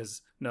bombed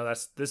because, no,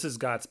 this is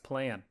God's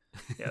plan.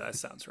 Yeah, that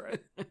sounds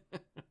right.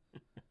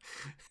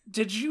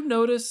 Did you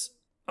notice...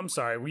 I'm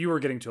sorry, you were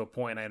getting to a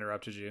point and I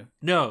interrupted you.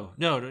 No.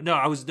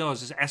 I was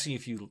just asking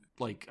if you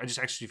I just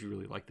asked you if you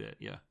really liked it.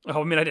 Yeah.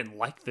 Oh, I mean, I didn't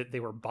like that they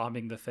were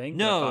bombing the thing.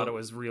 No. I thought it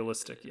was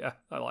realistic. Yeah.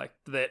 I liked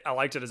that. I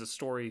liked it as a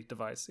story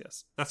device.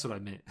 Yes. That's what I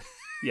meant.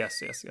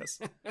 Yes.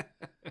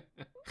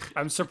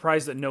 I'm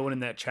surprised that no one in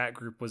that chat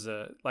group was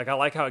I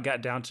like how it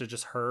got down to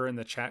just her in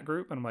the chat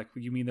group. And I'm like,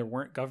 you mean there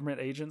weren't government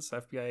agents,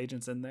 FBI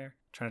agents in there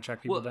trying to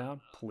track people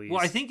down? Please.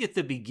 Well, I think at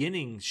the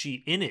beginning,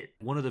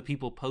 one of the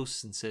people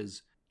posts and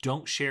says,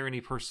 don't share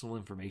any personal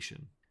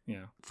information.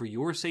 Yeah. For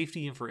your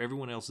safety and for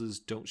everyone else's,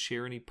 don't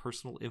share any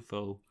personal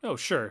info. Oh,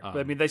 sure. But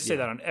I mean, they say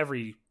that on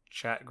every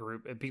chat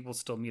group, and people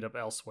still meet up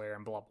elsewhere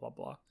and blah, blah,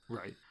 blah.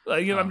 Right.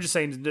 I'm just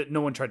saying that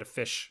no one tried to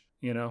fish,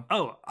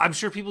 Oh, I'm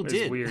sure people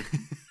did. It's weird.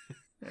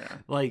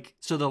 Yeah.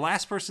 So the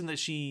last person that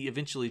she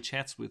eventually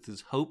chats with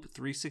is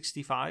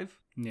Hope365.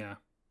 Yeah.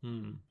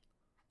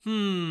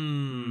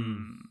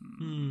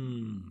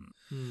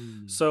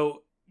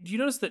 So, do you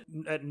notice that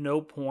at no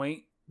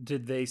point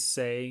did they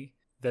say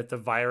that the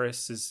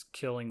virus is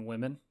killing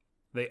women?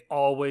 They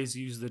always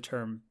use the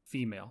term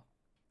female.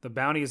 The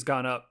bounty has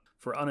gone up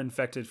for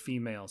uninfected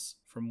females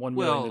from 1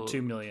 million to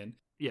 2 million.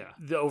 Yeah.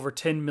 Over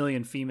 10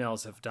 million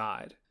females have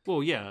died.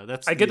 Well, yeah,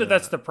 I get that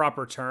that's the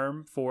proper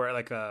term for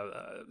like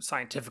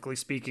scientifically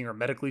speaking or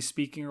medically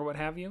speaking or what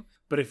have you.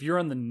 But if you're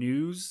on the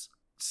news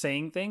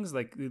saying things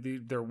like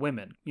they're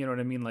women, you know what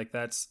I mean? Like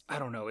I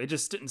don't know. It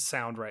just didn't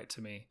sound right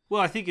to me.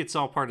 Well, I think it's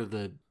all part of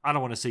the, I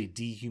don't want to say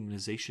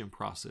dehumanization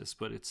process,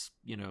 but it's,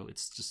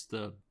 it's just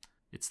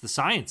it's the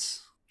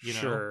science,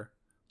 Sure.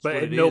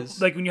 But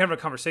like when you have a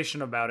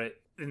conversation about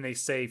it and they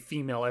say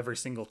female every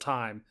single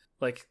time,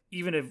 like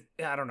even if,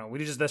 I don't know,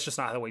 that's just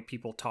not the way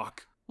people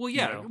talk. Well,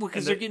 yeah,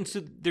 because they're getting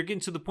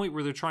to the point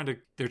where they're trying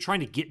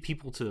to get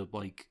people to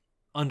like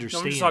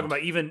understand. No, I'm just talking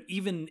about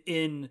even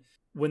in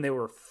when they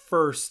were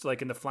first,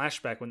 like in the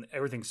flashback when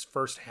everything's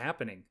first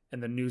happening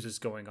and the news is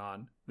going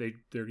on,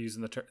 they're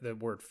using the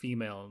word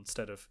female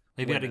instead of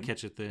maybe women. I didn't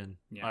catch it then.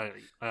 Yeah, I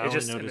and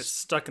noticed. it's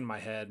stuck in my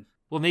head.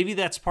 Well, maybe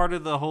that's part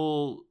of the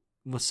whole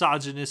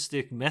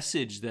misogynistic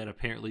message that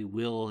apparently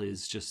Will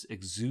is just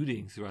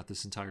exuding throughout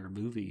this entire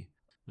movie,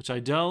 which I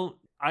don't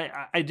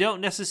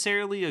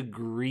necessarily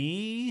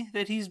agree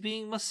that he's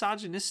being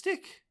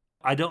misogynistic.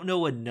 I don't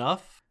know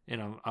enough,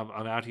 and I'm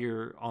out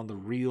here on the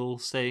reel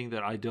saying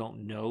that I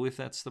don't know if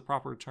that's the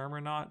proper term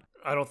or not.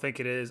 I don't think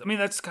it is. I mean,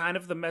 that's kind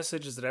of the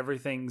message, is that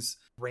everything's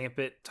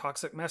rampant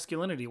toxic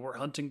masculinity. We're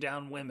hunting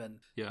down women,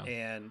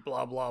 and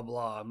blah blah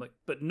blah. I'm like,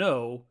 but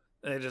no,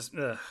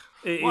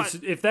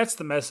 if that's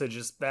the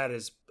message,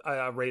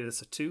 I rate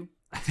this a 2.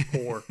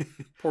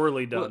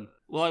 Poorly done.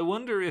 Well, I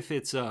wonder if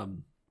it's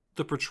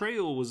the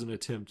portrayal was an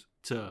attempt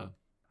to.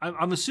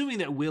 I'm assuming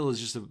that Will is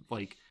just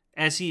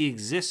as he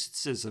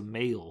exists as a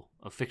male,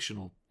 a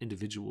fictional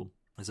individual,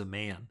 as a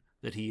man,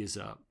 that he's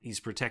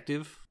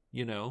protective,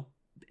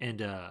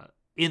 and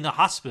in the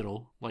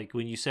hospital, like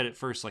when you said at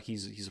first, like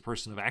he's a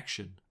person of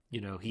action.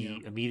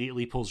 He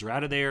immediately pulls her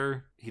out of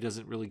there. He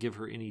doesn't really give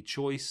her any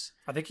choice.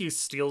 I think he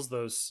steals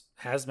those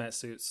hazmat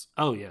suits.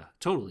 Oh yeah,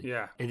 totally.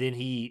 Yeah, and then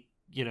he,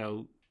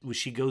 when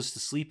she goes to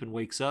sleep and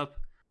wakes up,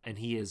 and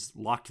he has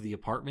locked the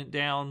apartment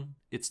down.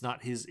 It's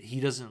not his. He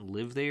doesn't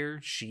live there.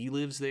 She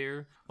lives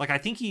there. Like, I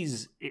think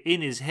he's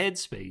in his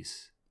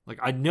headspace. Like,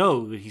 I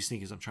know that he's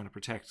thinking, I'm trying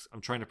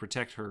to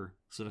protect her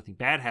so nothing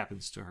bad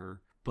happens to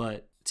her.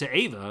 But to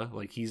Ava,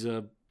 like, he's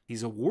a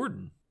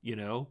warden,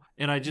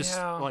 And I just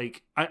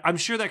I'm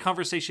sure that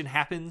conversation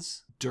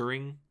happens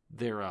during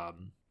their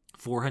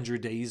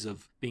 400 days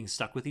of being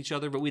stuck with each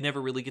other, but we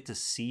never really get to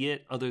see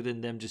it other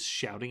than them just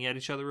shouting at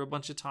each other a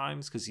bunch of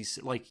times. Because he's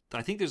like,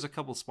 I think there's a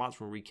couple spots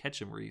where we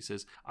catch him where he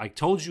says, I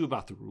told you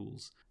about the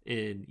rules,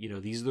 and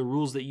these are the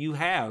rules that you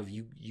have.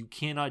 You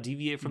cannot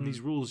deviate from these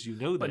rules.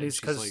 That. But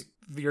it's because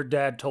your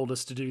dad told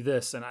us to do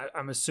this, and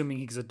I'm assuming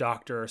he's a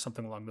doctor or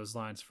something along those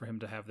lines for him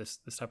to have this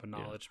type of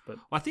knowledge. But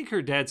I think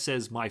her dad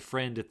says, my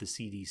friend at the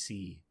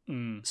CDC.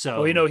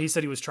 So he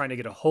said he was trying to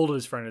get a hold of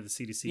his friend at the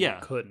CDC,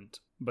 but couldn't.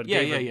 But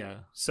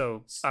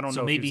So I don't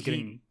know. Maybe if he's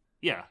getting.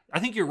 I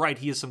think you're right.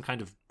 He is some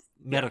kind of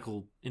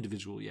medical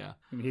individual. Yeah,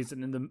 I mean,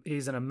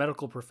 he's in a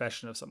medical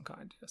profession of some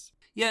kind. Yes.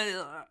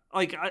 Yeah,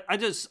 like I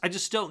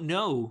just don't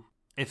know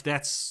if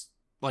that's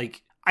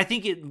like. I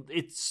think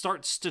it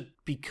starts to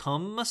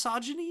become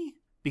misogyny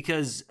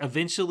because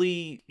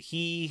eventually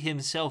he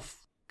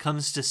himself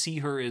comes to see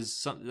her as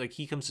something, like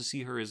he comes to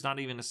see her as not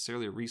even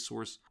necessarily a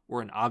resource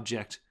or an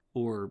object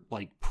or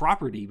like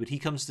property, but he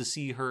comes to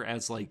see her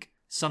as like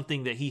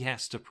something that he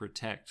has to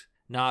protect.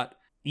 Not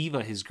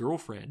Eva, his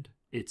girlfriend.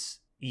 It's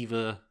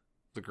Eva,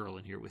 the girl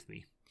in here with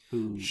me.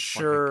 Who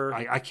sure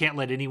I can't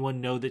let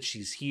anyone know that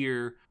she's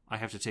here. I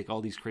have to take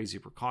all these crazy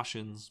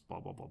precautions. Blah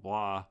blah blah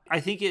blah. I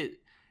think it's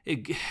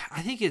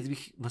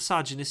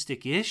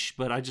misogynistic-ish,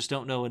 but I just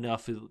don't know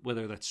enough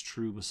whether that's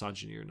true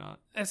misogyny or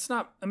not. It's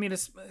not. I mean,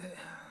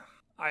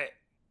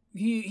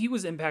 he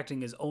was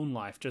impacting his own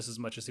life just as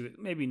much as he was,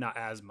 maybe not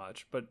as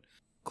much, but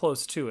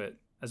close to it,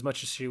 as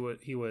much as he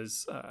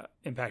was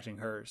impacting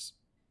hers.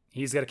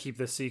 He's got to keep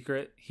this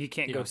secret. He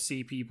can't go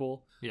see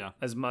people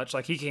as much.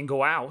 Like, he can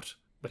go out,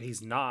 but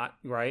he's not,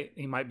 right?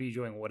 He might be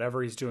doing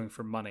whatever he's doing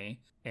for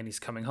money, and he's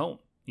coming home,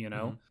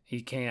 Mm-hmm.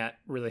 He can't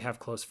really have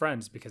close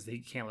friends because he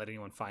can't let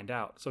anyone find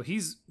out. So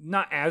he's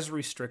not as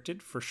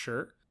restricted, for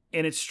sure,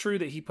 And it's true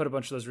that he put a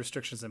bunch of those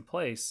restrictions in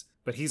place,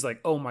 but he's like,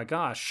 oh my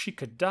gosh, she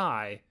could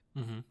die.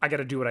 Mm-hmm. I got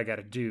to do what I got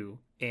to do.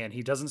 And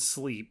he doesn't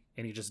sleep,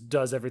 and he just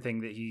does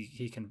everything that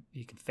he can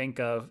think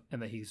of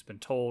and that he's been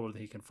told or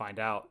that he can find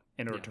out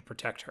in order to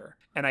protect her.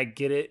 And I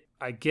get it.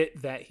 I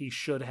get that he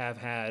should have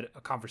had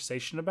a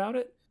conversation about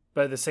it,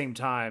 but at the same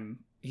time,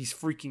 he's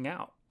freaking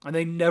out. And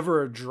they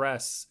never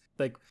address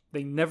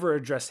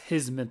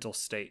his mental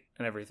state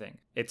and everything.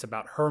 It's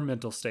about her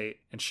mental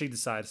state, and she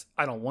decides,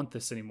 I don't want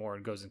this anymore,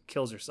 and goes and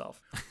kills herself.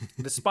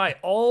 Despite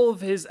all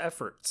of his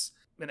efforts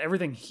and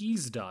everything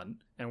he's done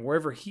and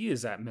wherever he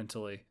is at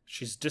mentally,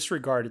 she's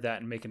disregarded that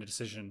and making a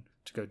decision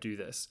to go do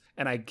this.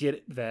 And I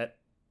get that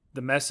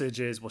the message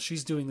is, well,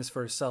 she's doing this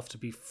for herself to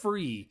be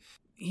free.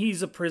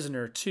 He's a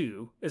prisoner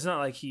too. It's not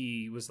like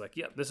he was like,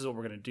 yep, this is what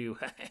we're going to do.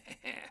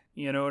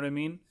 You know what I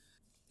mean?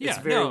 It's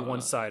very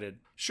one-sided.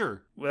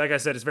 Sure. Like I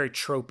said, it's very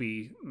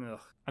tropey. Ugh.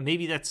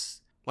 Maybe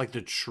that's like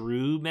the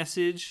true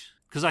message.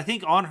 Because I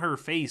think on her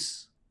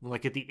face,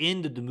 like at the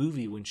end of the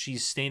movie, when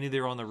she's standing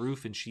there on the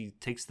roof and she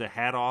takes the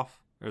hat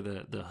off or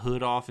the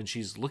hood off and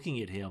she's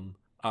looking at him,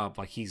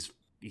 like he's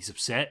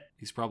upset.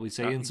 He's probably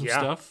saying some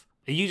stuff.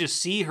 And you just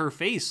see her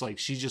face, like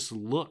she just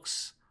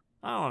looks,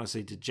 I don't want to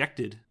say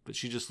dejected, but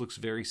she just looks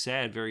very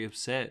sad, very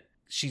upset.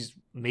 She's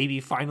maybe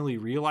finally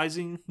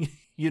realizing,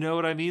 you know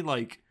what I mean?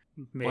 Like,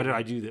 maybe. Why did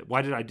I do that?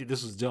 Why did I do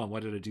this? Was dumb. Why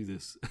did I do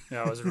this?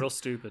 Yeah, it was real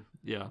stupid.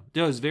 Yeah,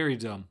 it was very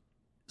dumb.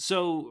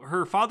 So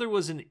her father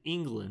was in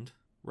England,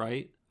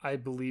 right? I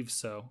believe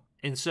so.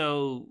 And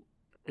so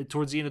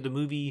towards the end of the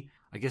movie,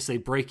 I guess they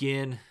break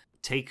in,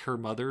 take her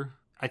mother.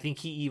 I think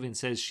he even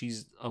says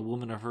she's a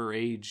woman of her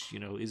age,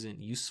 isn't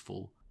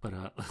useful. But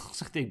it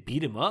looks like they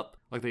beat him up,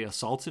 like they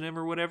assaulted him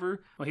or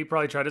whatever. Well, he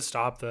probably tried to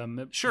stop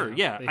them. Sure,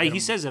 yeah. He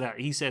says it.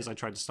 He says, I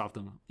tried to stop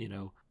them,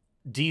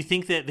 Do you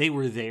think that they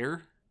were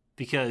there?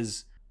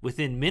 Because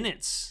within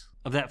minutes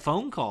of that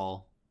phone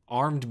call,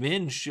 armed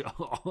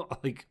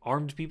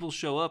people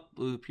show up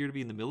who appear to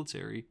be in the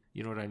military.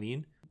 You know what I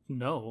mean?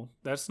 No,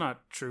 that's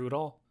not true at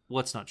all.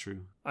 What's not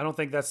true? I don't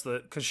think that's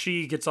because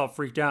she gets all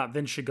freaked out,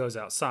 then she goes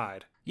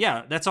outside.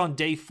 Yeah, that's on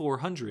day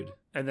 400.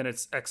 And then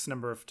it's X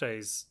number of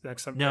days,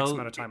 X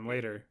amount of time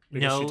later.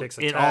 Because she takes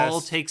a it test.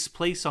 all takes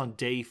place on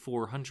day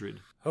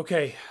 400.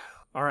 Okay,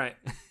 all right,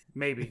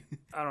 maybe.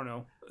 I don't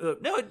know.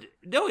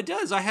 No, it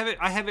does. I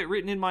have it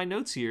written in my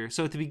notes here.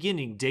 So at the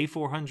beginning, day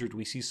 400,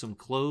 we see some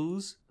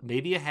clothes,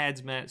 maybe a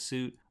hazmat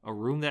suit. A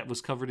room that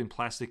was covered in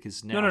plastic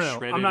is now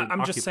shredded.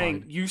 I'm just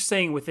saying. You're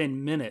saying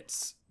within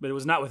minutes, but it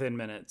was not within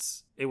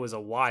minutes. It was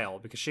a while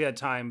because she had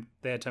time.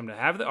 They had time to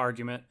have the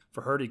argument,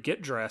 for her to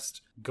get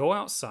dressed, go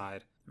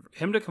outside,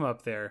 him to come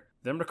up there,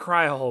 them to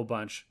cry a whole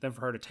bunch, then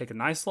for her to take a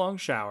nice long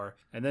shower,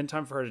 and then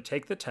time for her to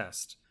take the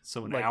test.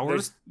 So an hour?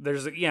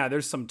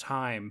 There's some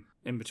time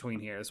in between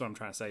here. That's what I'm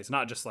trying to say. It's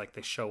not just like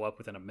they show up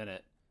within a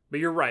minute. But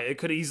you're right. It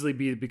could easily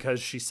be because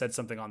she said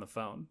something on the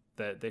phone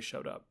that they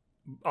showed up.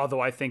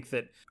 Although I think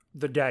that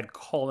the dad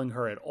calling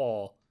her at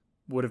all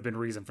would have been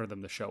reason for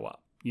them to show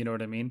up. You know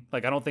what I mean?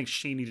 Like, I don't think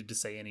she needed to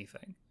say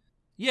anything.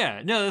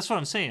 Yeah, no, that's what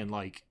I'm saying.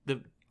 Like,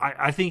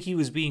 I think he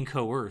was being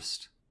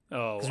coerced.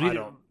 Oh,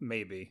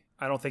 maybe.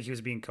 I don't think he was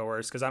being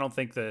coerced because I don't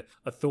think the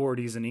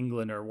authorities in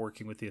England are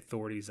working with the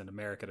authorities in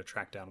America to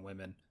track down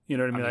women. You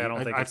know what I mean? I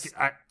don't think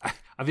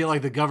I feel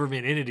like the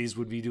government entities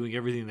would be doing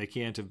everything they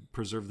can to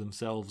preserve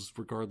themselves,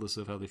 regardless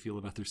of how they feel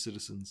about their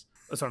citizens.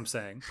 That's what I'm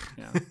saying.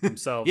 Yeah,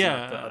 themselves. Yeah,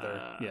 not the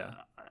other. Yeah.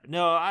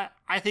 No,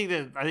 I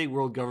think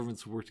world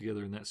governments work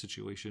together in that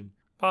situation.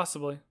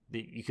 Possibly.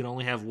 You can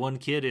only have one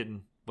kid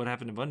in What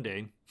Happened in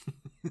Monday.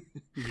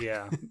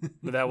 Yeah,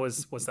 but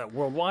was that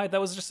worldwide?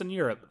 That was just in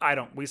Europe.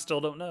 We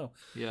still don't know.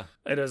 Yeah,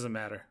 it doesn't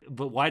matter.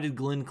 But why did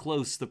Glenn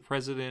Close, the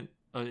president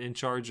in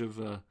charge of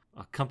a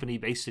company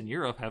based in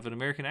Europe, have an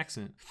American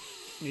accent?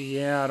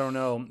 Yeah, I don't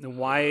know.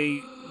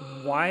 Why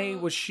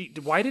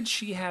did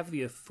she have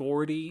the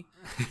authority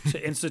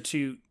to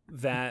institute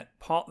the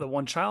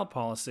one-child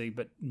policy,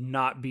 but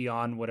not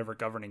beyond whatever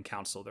governing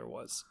council there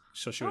was?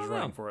 So she was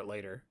running for it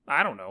later.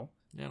 I don't know.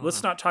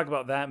 Let's not talk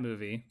about that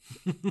movie.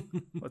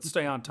 Let's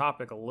stay on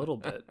topic a little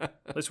bit.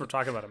 At least we're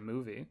talking about a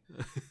movie.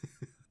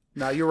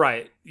 No, you're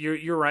right.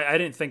 You're right. I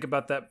didn't think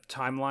about that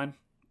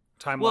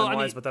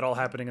timeline-wise, but that all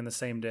happening in the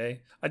same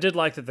day. I did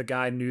like that the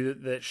guy knew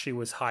that she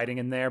was hiding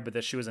in there, but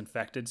that she was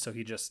infected, so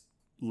he just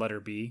let her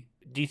be.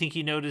 Do you think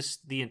he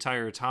noticed the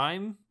entire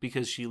time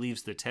because she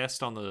leaves the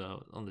test on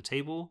the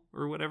table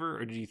or whatever?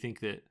 Or do you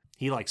think that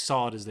he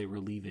saw it as they were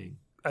leaving?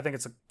 I think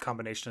it's a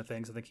combination of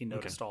things. I think he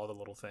noticed all the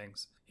little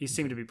things. He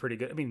seemed to be pretty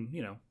good. I mean,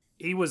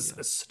 he was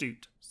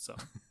astute. So,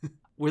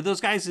 were those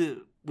guys?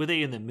 Were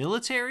they in the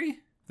military?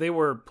 They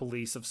were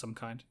police of some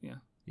kind. Yeah.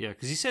 Yeah,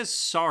 because he says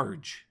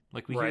Sarge.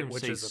 Like we hear him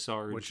say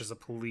Sarge, which is a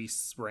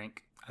police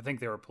rank. I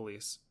think they were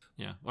police.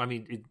 Yeah. Well, I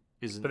mean, it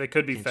isn't. But they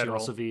could be federal.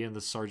 Also, be in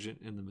the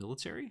sergeant in the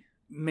military.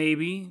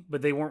 Maybe,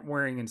 but they weren't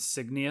wearing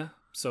insignia,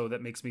 so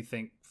that makes me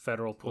think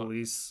federal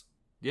police.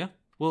 Yeah.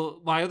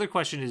 Well, my other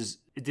question is,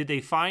 did they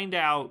find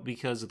out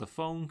because of the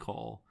phone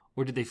call,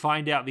 or did they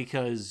find out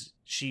because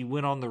she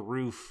went on the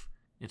roof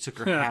and took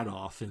her hat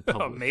off in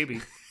public. Oh, maybe.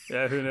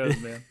 Yeah, who knows,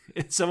 man.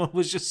 And someone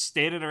was just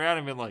standing around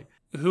and been like,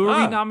 who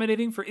are we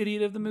nominating for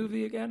Idiot of the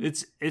Movie again?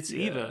 It's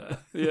Eva.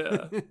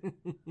 Yeah.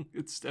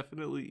 It's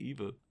definitely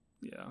Eva.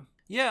 Yeah.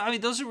 Yeah, I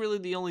mean, those are really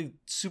the only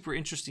super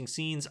interesting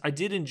scenes. I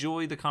did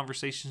enjoy the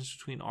conversations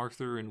between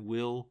Arthur and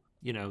Will,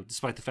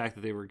 despite the fact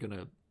that they were going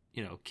to,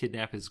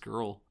 kidnap his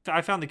girl.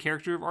 I found the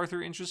character of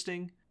Arthur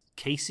interesting.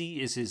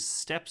 Casey is his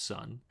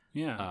stepson.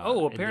 Yeah.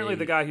 Apparently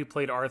the guy who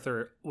played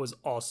Arthur was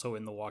also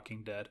in The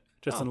Walking Dead.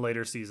 Just in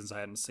later seasons I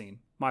hadn't seen.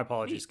 My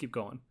apologies. Keep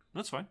going.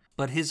 That's fine.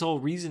 But his whole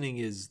reasoning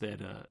is that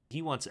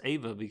he wants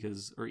Eva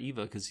because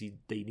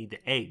they need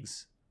the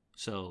eggs.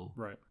 So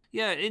right.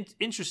 Yeah,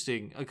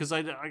 interesting. Because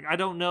I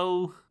don't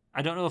know.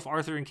 I don't know if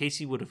Arthur and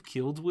Casey would have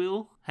killed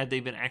Will had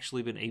they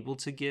actually been able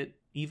to get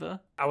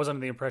Eva. I was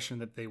under the impression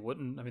that they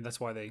wouldn't. I mean, that's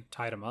why they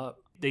tied him up.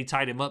 They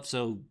tied him up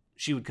so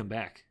she would come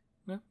back.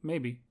 Yeah,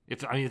 maybe. If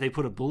they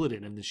put a bullet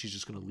in him, then she's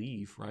just going to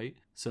leave, right?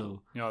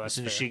 So as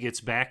soon as she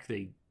gets back,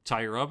 they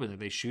tie her up and then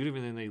they shoot him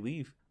and then they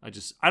leave.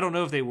 I don't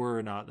know if they were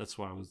or not. That's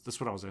what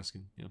I was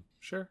asking. Yeah.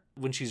 Sure.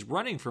 When she's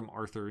running from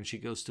Arthur and she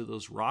goes to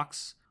those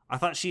rocks, I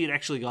thought she had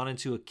actually gone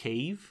into a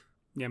cave.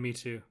 Yeah, me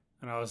too.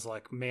 And I was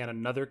like, man,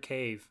 another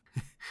cave.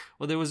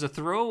 Well, there was a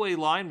throwaway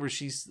line where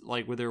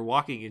where they're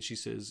walking and she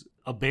says,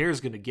 "A bear's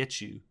going to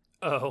get you."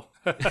 Oh.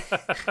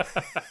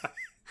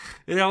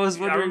 And I was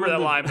wondering, I remember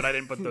that line, but I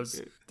didn't put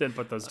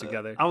those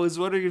together. I was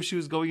wondering if she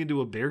was going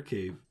into a bear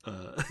cave.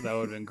 That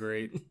would have been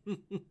great.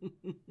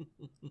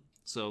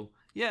 So,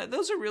 yeah,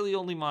 those are really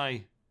only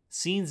my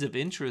scenes of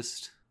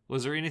interest.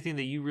 Was there anything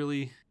that you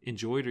really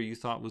enjoyed or you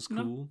thought was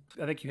cool?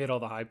 No, I think you hit all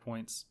the high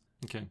points.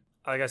 Okay.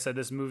 Like I said,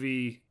 this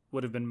movie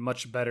would have been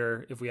much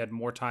better if we had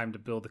more time to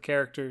build the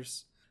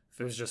characters.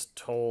 If it was just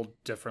told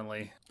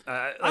differently,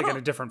 in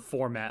a different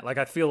format. Like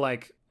I feel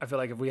like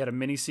if we had a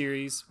mini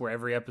series where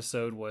every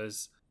episode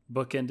was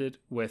bookended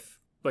with,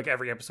 like,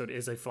 every episode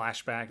is a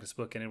flashback, it's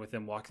bookended with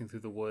them walking through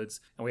the woods,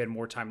 and we had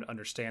more time to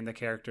understand the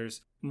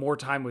characters, more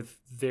time with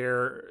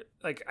their,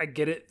 like, I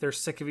get it, they're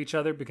sick of each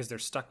other because they're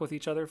stuck with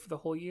each other for the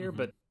whole year,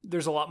 but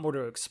there's a lot more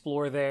to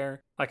explore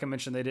there. Like I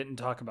mentioned, they didn't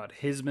talk about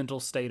his mental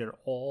state at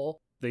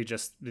all. He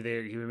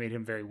made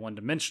him very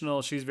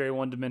one-dimensional. She's very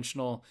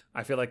one-dimensional.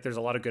 I feel like there's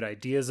a lot of good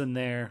ideas in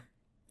there,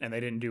 and they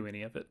didn't do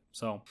any of it.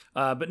 So,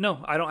 but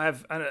no, I don't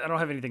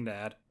have anything to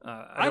add.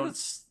 I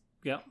was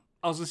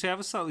gonna say I have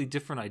a slightly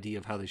different idea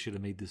of how they should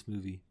have made this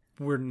movie.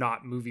 We're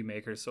not movie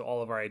makers, so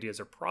all of our ideas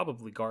are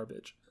probably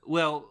garbage.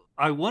 Well,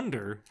 I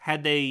wonder,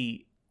 had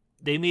they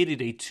made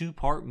it a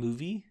 2-part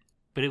movie,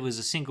 but it was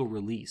a single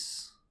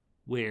release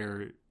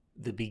where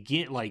the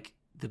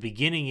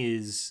beginning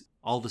is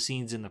all the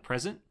scenes in the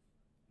present.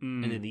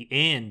 And then the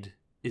end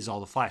is all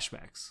the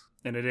flashbacks.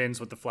 And it ends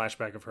with the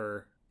flashback of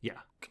her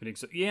committing.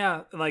 So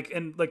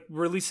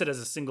release it as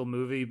a single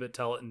movie, but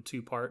tell it in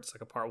 2 parts,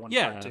 like a part 1,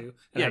 part 2.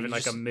 And having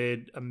like a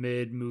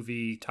mid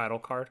movie title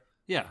card.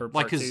 Yeah. For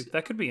part 2.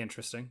 That could be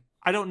interesting.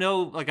 I don't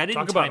know. Like I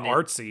didn't talk about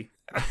artsy.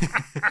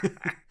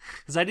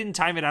 Because I didn't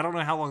time it. I don't know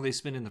how long they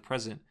spend in the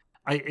present.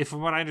 From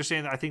what I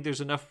understand, I think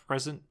there's enough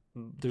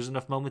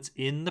moments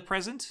in the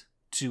present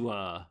to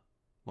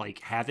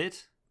have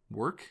it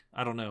work.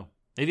 I don't know.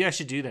 Maybe I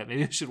should do that.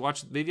 Maybe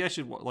I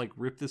should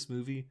rip this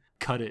movie,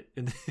 cut it,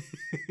 and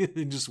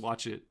then just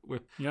watch it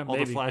with all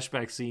the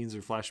flashback scenes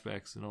or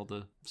flashbacks and all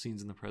the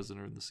scenes in the present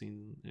or the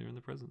scene in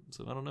the present.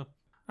 So I don't know.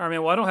 All right,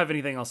 man. Well, I don't have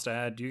anything else to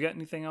add. Do you got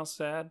anything else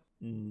to add?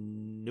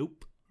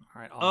 Nope.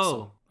 All right.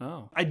 Awesome.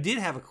 Oh. I did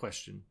have a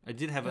question. I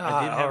did have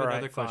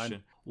another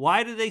question.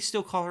 Why do they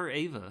still call her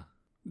Ava?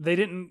 They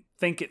didn't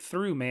think it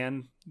through,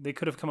 man. They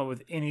could have come up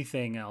with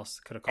anything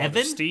else. Could have called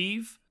her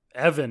Steve.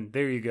 Evan,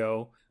 there you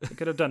go. They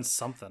could have done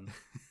something.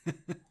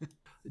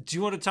 Do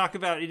you want to talk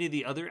about any of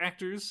the other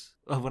actors?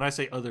 When I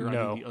say other, I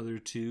mean the other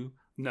 2.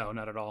 No,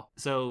 not at all.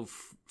 So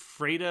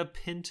Freda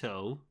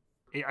Pinto,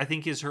 I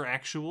think, is her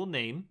actual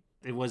name.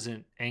 It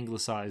wasn't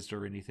anglicized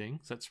or anything,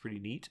 so that's pretty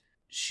neat.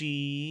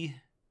 She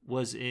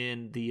was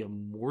in The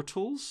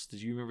Immortals.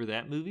 Did you remember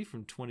that movie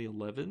from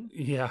 2011?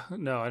 Yeah,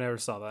 no, I never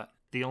saw that.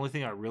 The only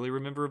thing I really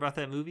remember about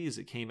that movie is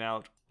it came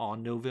out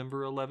on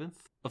November 11th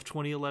of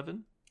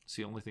 2011. It's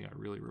the only thing I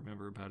really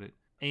remember about it.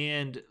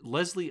 And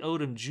Leslie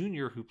Odom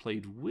Jr., who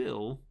played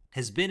Will,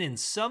 has been in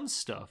some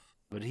stuff,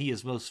 but he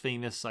is most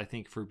famous, I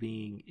think, for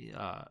being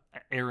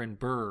Aaron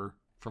Burr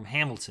from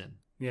Hamilton.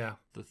 Yeah.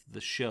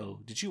 The show.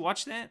 Did you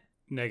watch that?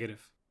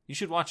 Negative. You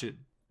should watch it.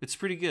 It's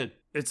pretty good.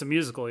 It's a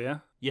musical, yeah?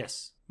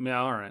 Yes.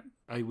 Yeah, all right.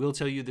 I will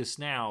tell you this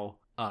now.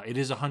 It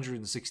is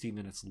 160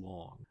 minutes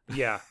long.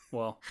 Yeah,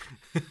 well.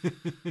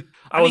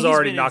 I was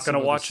already not going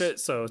to watch it,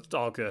 so it's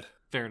all good.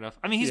 Fair enough.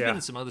 I mean, he's been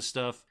in some other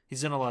stuff.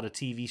 He's in a lot of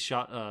TV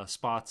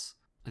spots.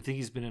 I think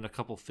he's been in a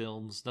couple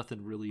films.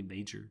 Nothing really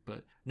major.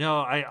 But no,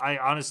 I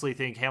honestly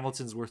think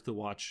Hamilton's worth the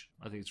watch.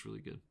 I think it's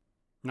really good.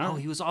 No. Oh,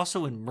 he was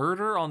also in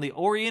Murder on the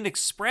Orient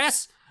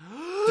Express.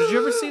 Did you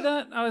ever see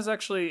that? I was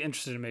actually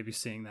interested in maybe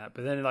seeing that.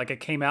 But then it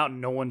came out and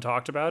no one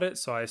talked about it.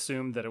 So I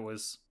assumed that it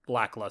was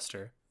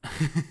lackluster.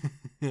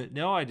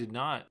 No, I did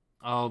not.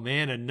 Oh,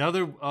 man.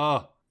 Another...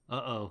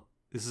 Uh-oh.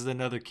 This is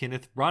another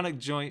Kenneth Branagh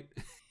joint.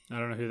 I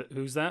don't know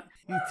who's that.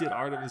 He did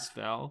Artemis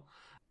Fowl.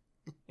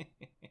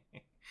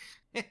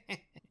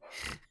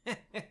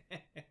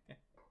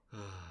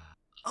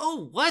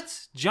 Oh,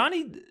 what?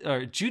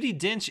 Judi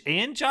Dench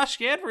and Josh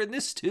Gad were in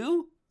this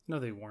too? No,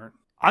 they weren't.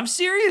 I'm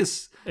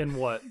serious. In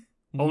what?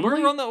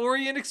 Murder on the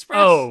Orient Express.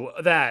 Oh,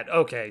 that.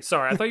 Okay,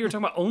 sorry. I thought you were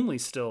talking about Only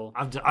still.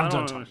 I'm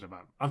done talking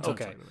about it.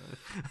 Okay.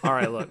 All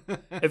right, look.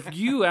 If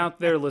you out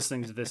there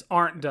listening to this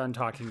aren't done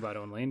talking about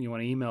Only and you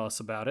want to email us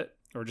about it,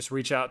 or just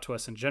reach out to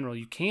us in general,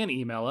 you can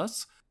email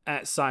us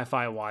at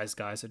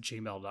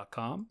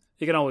sci-fi-wiseguys@gmail.com.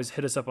 You can always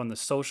hit us up on the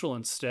social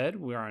instead.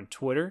 We are on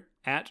Twitter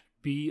at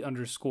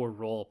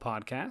B_roll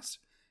podcast.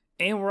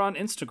 And we're on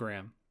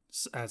Instagram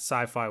at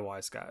Sci-Fi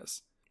Wise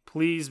Guys.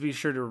 Please be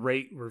sure to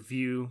rate,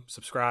 review,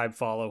 subscribe,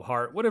 follow,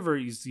 heart, whatever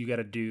you got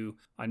to do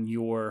on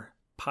your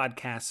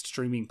podcast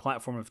streaming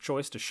platform of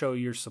choice to show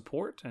your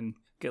support and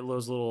get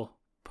those little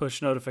push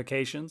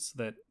notifications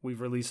that we've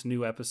released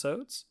new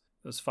episodes.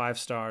 Those 5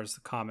 stars,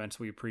 the comments,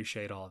 we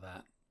appreciate all of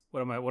that.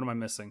 What am I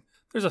missing?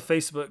 There's a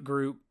Facebook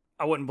group.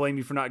 I wouldn't blame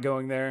you for not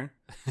going there.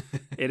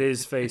 It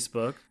is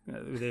Facebook.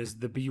 There's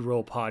the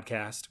B-Roll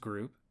podcast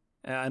group.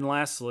 And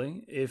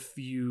lastly, if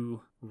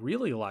you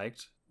really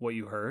liked what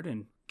you heard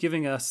and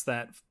giving us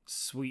that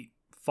sweet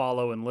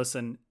follow and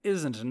listen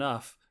isn't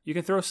enough, you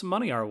can throw some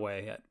money our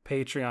way at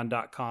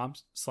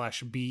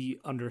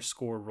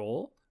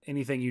patreon.com/B_roll.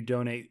 Anything you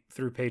donate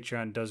through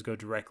Patreon does go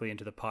directly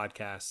into the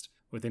podcast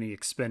with any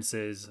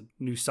expenses,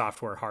 new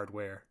software,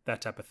 hardware,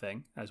 that type of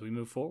thing as we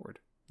move forward.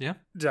 Yeah.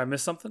 Did I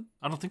miss something?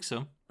 I don't think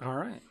so. All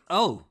right.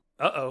 Oh.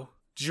 Uh-oh.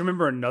 Did you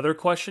remember another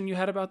question you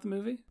had about the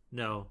movie?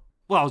 No.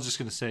 Well, I was just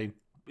going to say,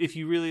 if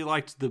you really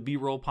liked the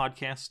B-Roll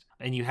podcast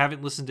and you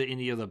haven't listened to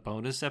any of the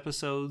bonus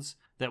episodes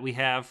that we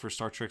have for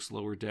Star Trek's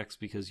Lower Decks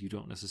because you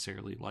don't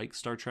necessarily like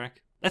Star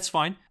Trek, that's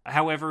fine.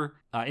 However,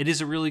 it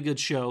is a really good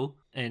show,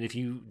 and if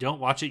you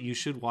don't watch it, you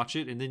should watch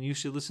it, and then you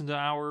should listen to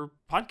our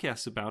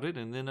podcast about it,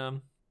 and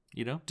then,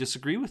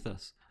 disagree with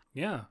us.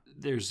 Yeah.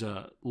 There's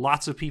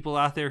lots of people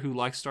out there who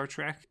like Star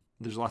Trek.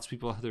 There's lots of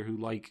people out there who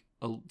like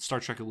Star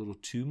Trek a little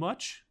too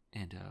much.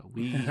 And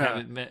we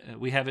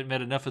haven't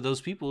met enough of those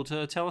people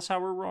to tell us how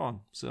we're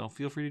wrong. So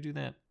feel free to do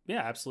that.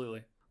 Yeah,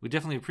 absolutely. We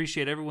definitely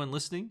appreciate everyone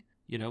listening.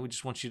 We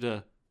just want you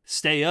to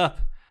stay up.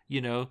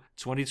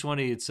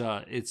 2020,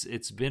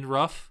 it's been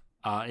rough.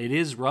 It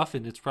is rough,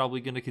 and it's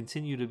probably going to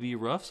continue to be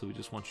rough. So we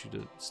just want you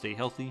to stay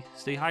healthy,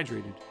 stay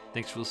hydrated.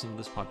 Thanks for listening to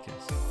this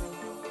podcast.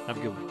 Have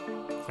a good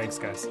one. Thanks,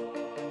 guys.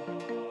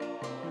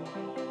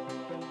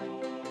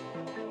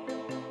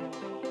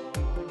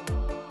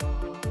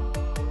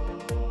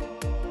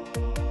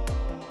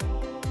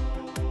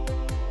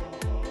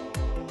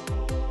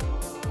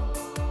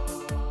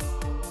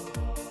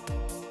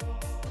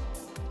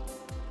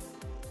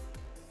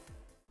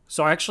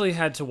 So I actually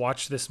had to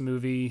watch this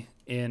movie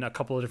in a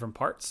couple of different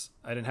parts.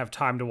 I didn't have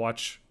time to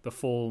watch the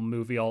full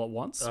movie all at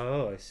once.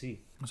 Oh, I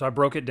see. So I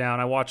broke it down.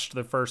 I watched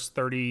the first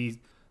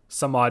 30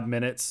 some odd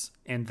minutes,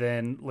 and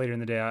then later in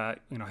the day, I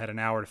had an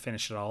hour to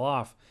finish it all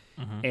off.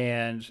 Mm-hmm.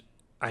 And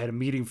I had a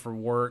meeting for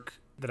work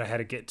that I had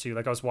to get to.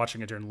 Like, I was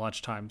watching it during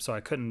lunchtime, so I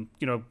couldn't,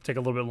 take a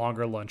little bit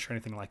longer lunch or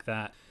anything like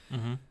that.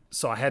 Mm-hmm.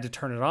 So I had to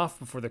turn it off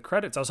before the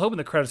credits. I was hoping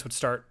the credits would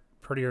start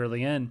pretty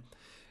early in.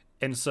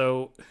 And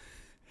so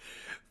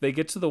they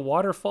get to the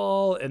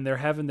waterfall, and they're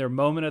having their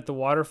moment at the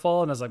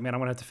waterfall, and I was like, man, I'm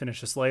going to have to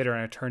finish this later,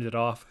 and I turned it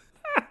off.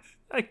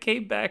 I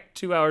came back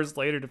 2 hours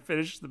later to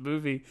finish the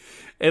movie,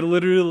 and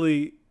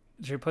literally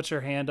she puts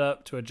her hand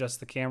up to adjust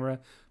the camera,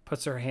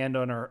 puts her hand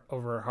over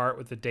her heart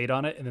with the date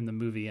on it, and then the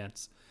movie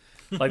ends.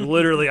 Like,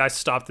 literally, I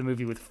stopped the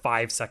movie with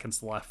 5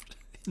 seconds left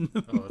in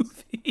the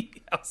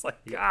movie. I was like,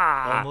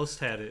 almost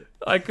had it.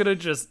 I could have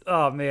just,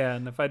 oh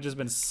man, if I'd just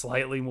been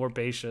slightly more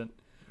patient.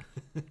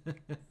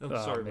 I'm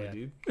sorry, man.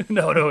 Dude.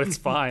 No, it's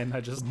fine.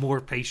 I just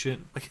more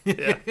patient.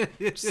 Yeah,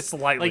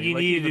 slightly. Like you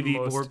needed to be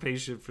more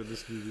patient for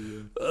this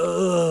movie.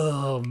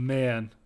 Oh man,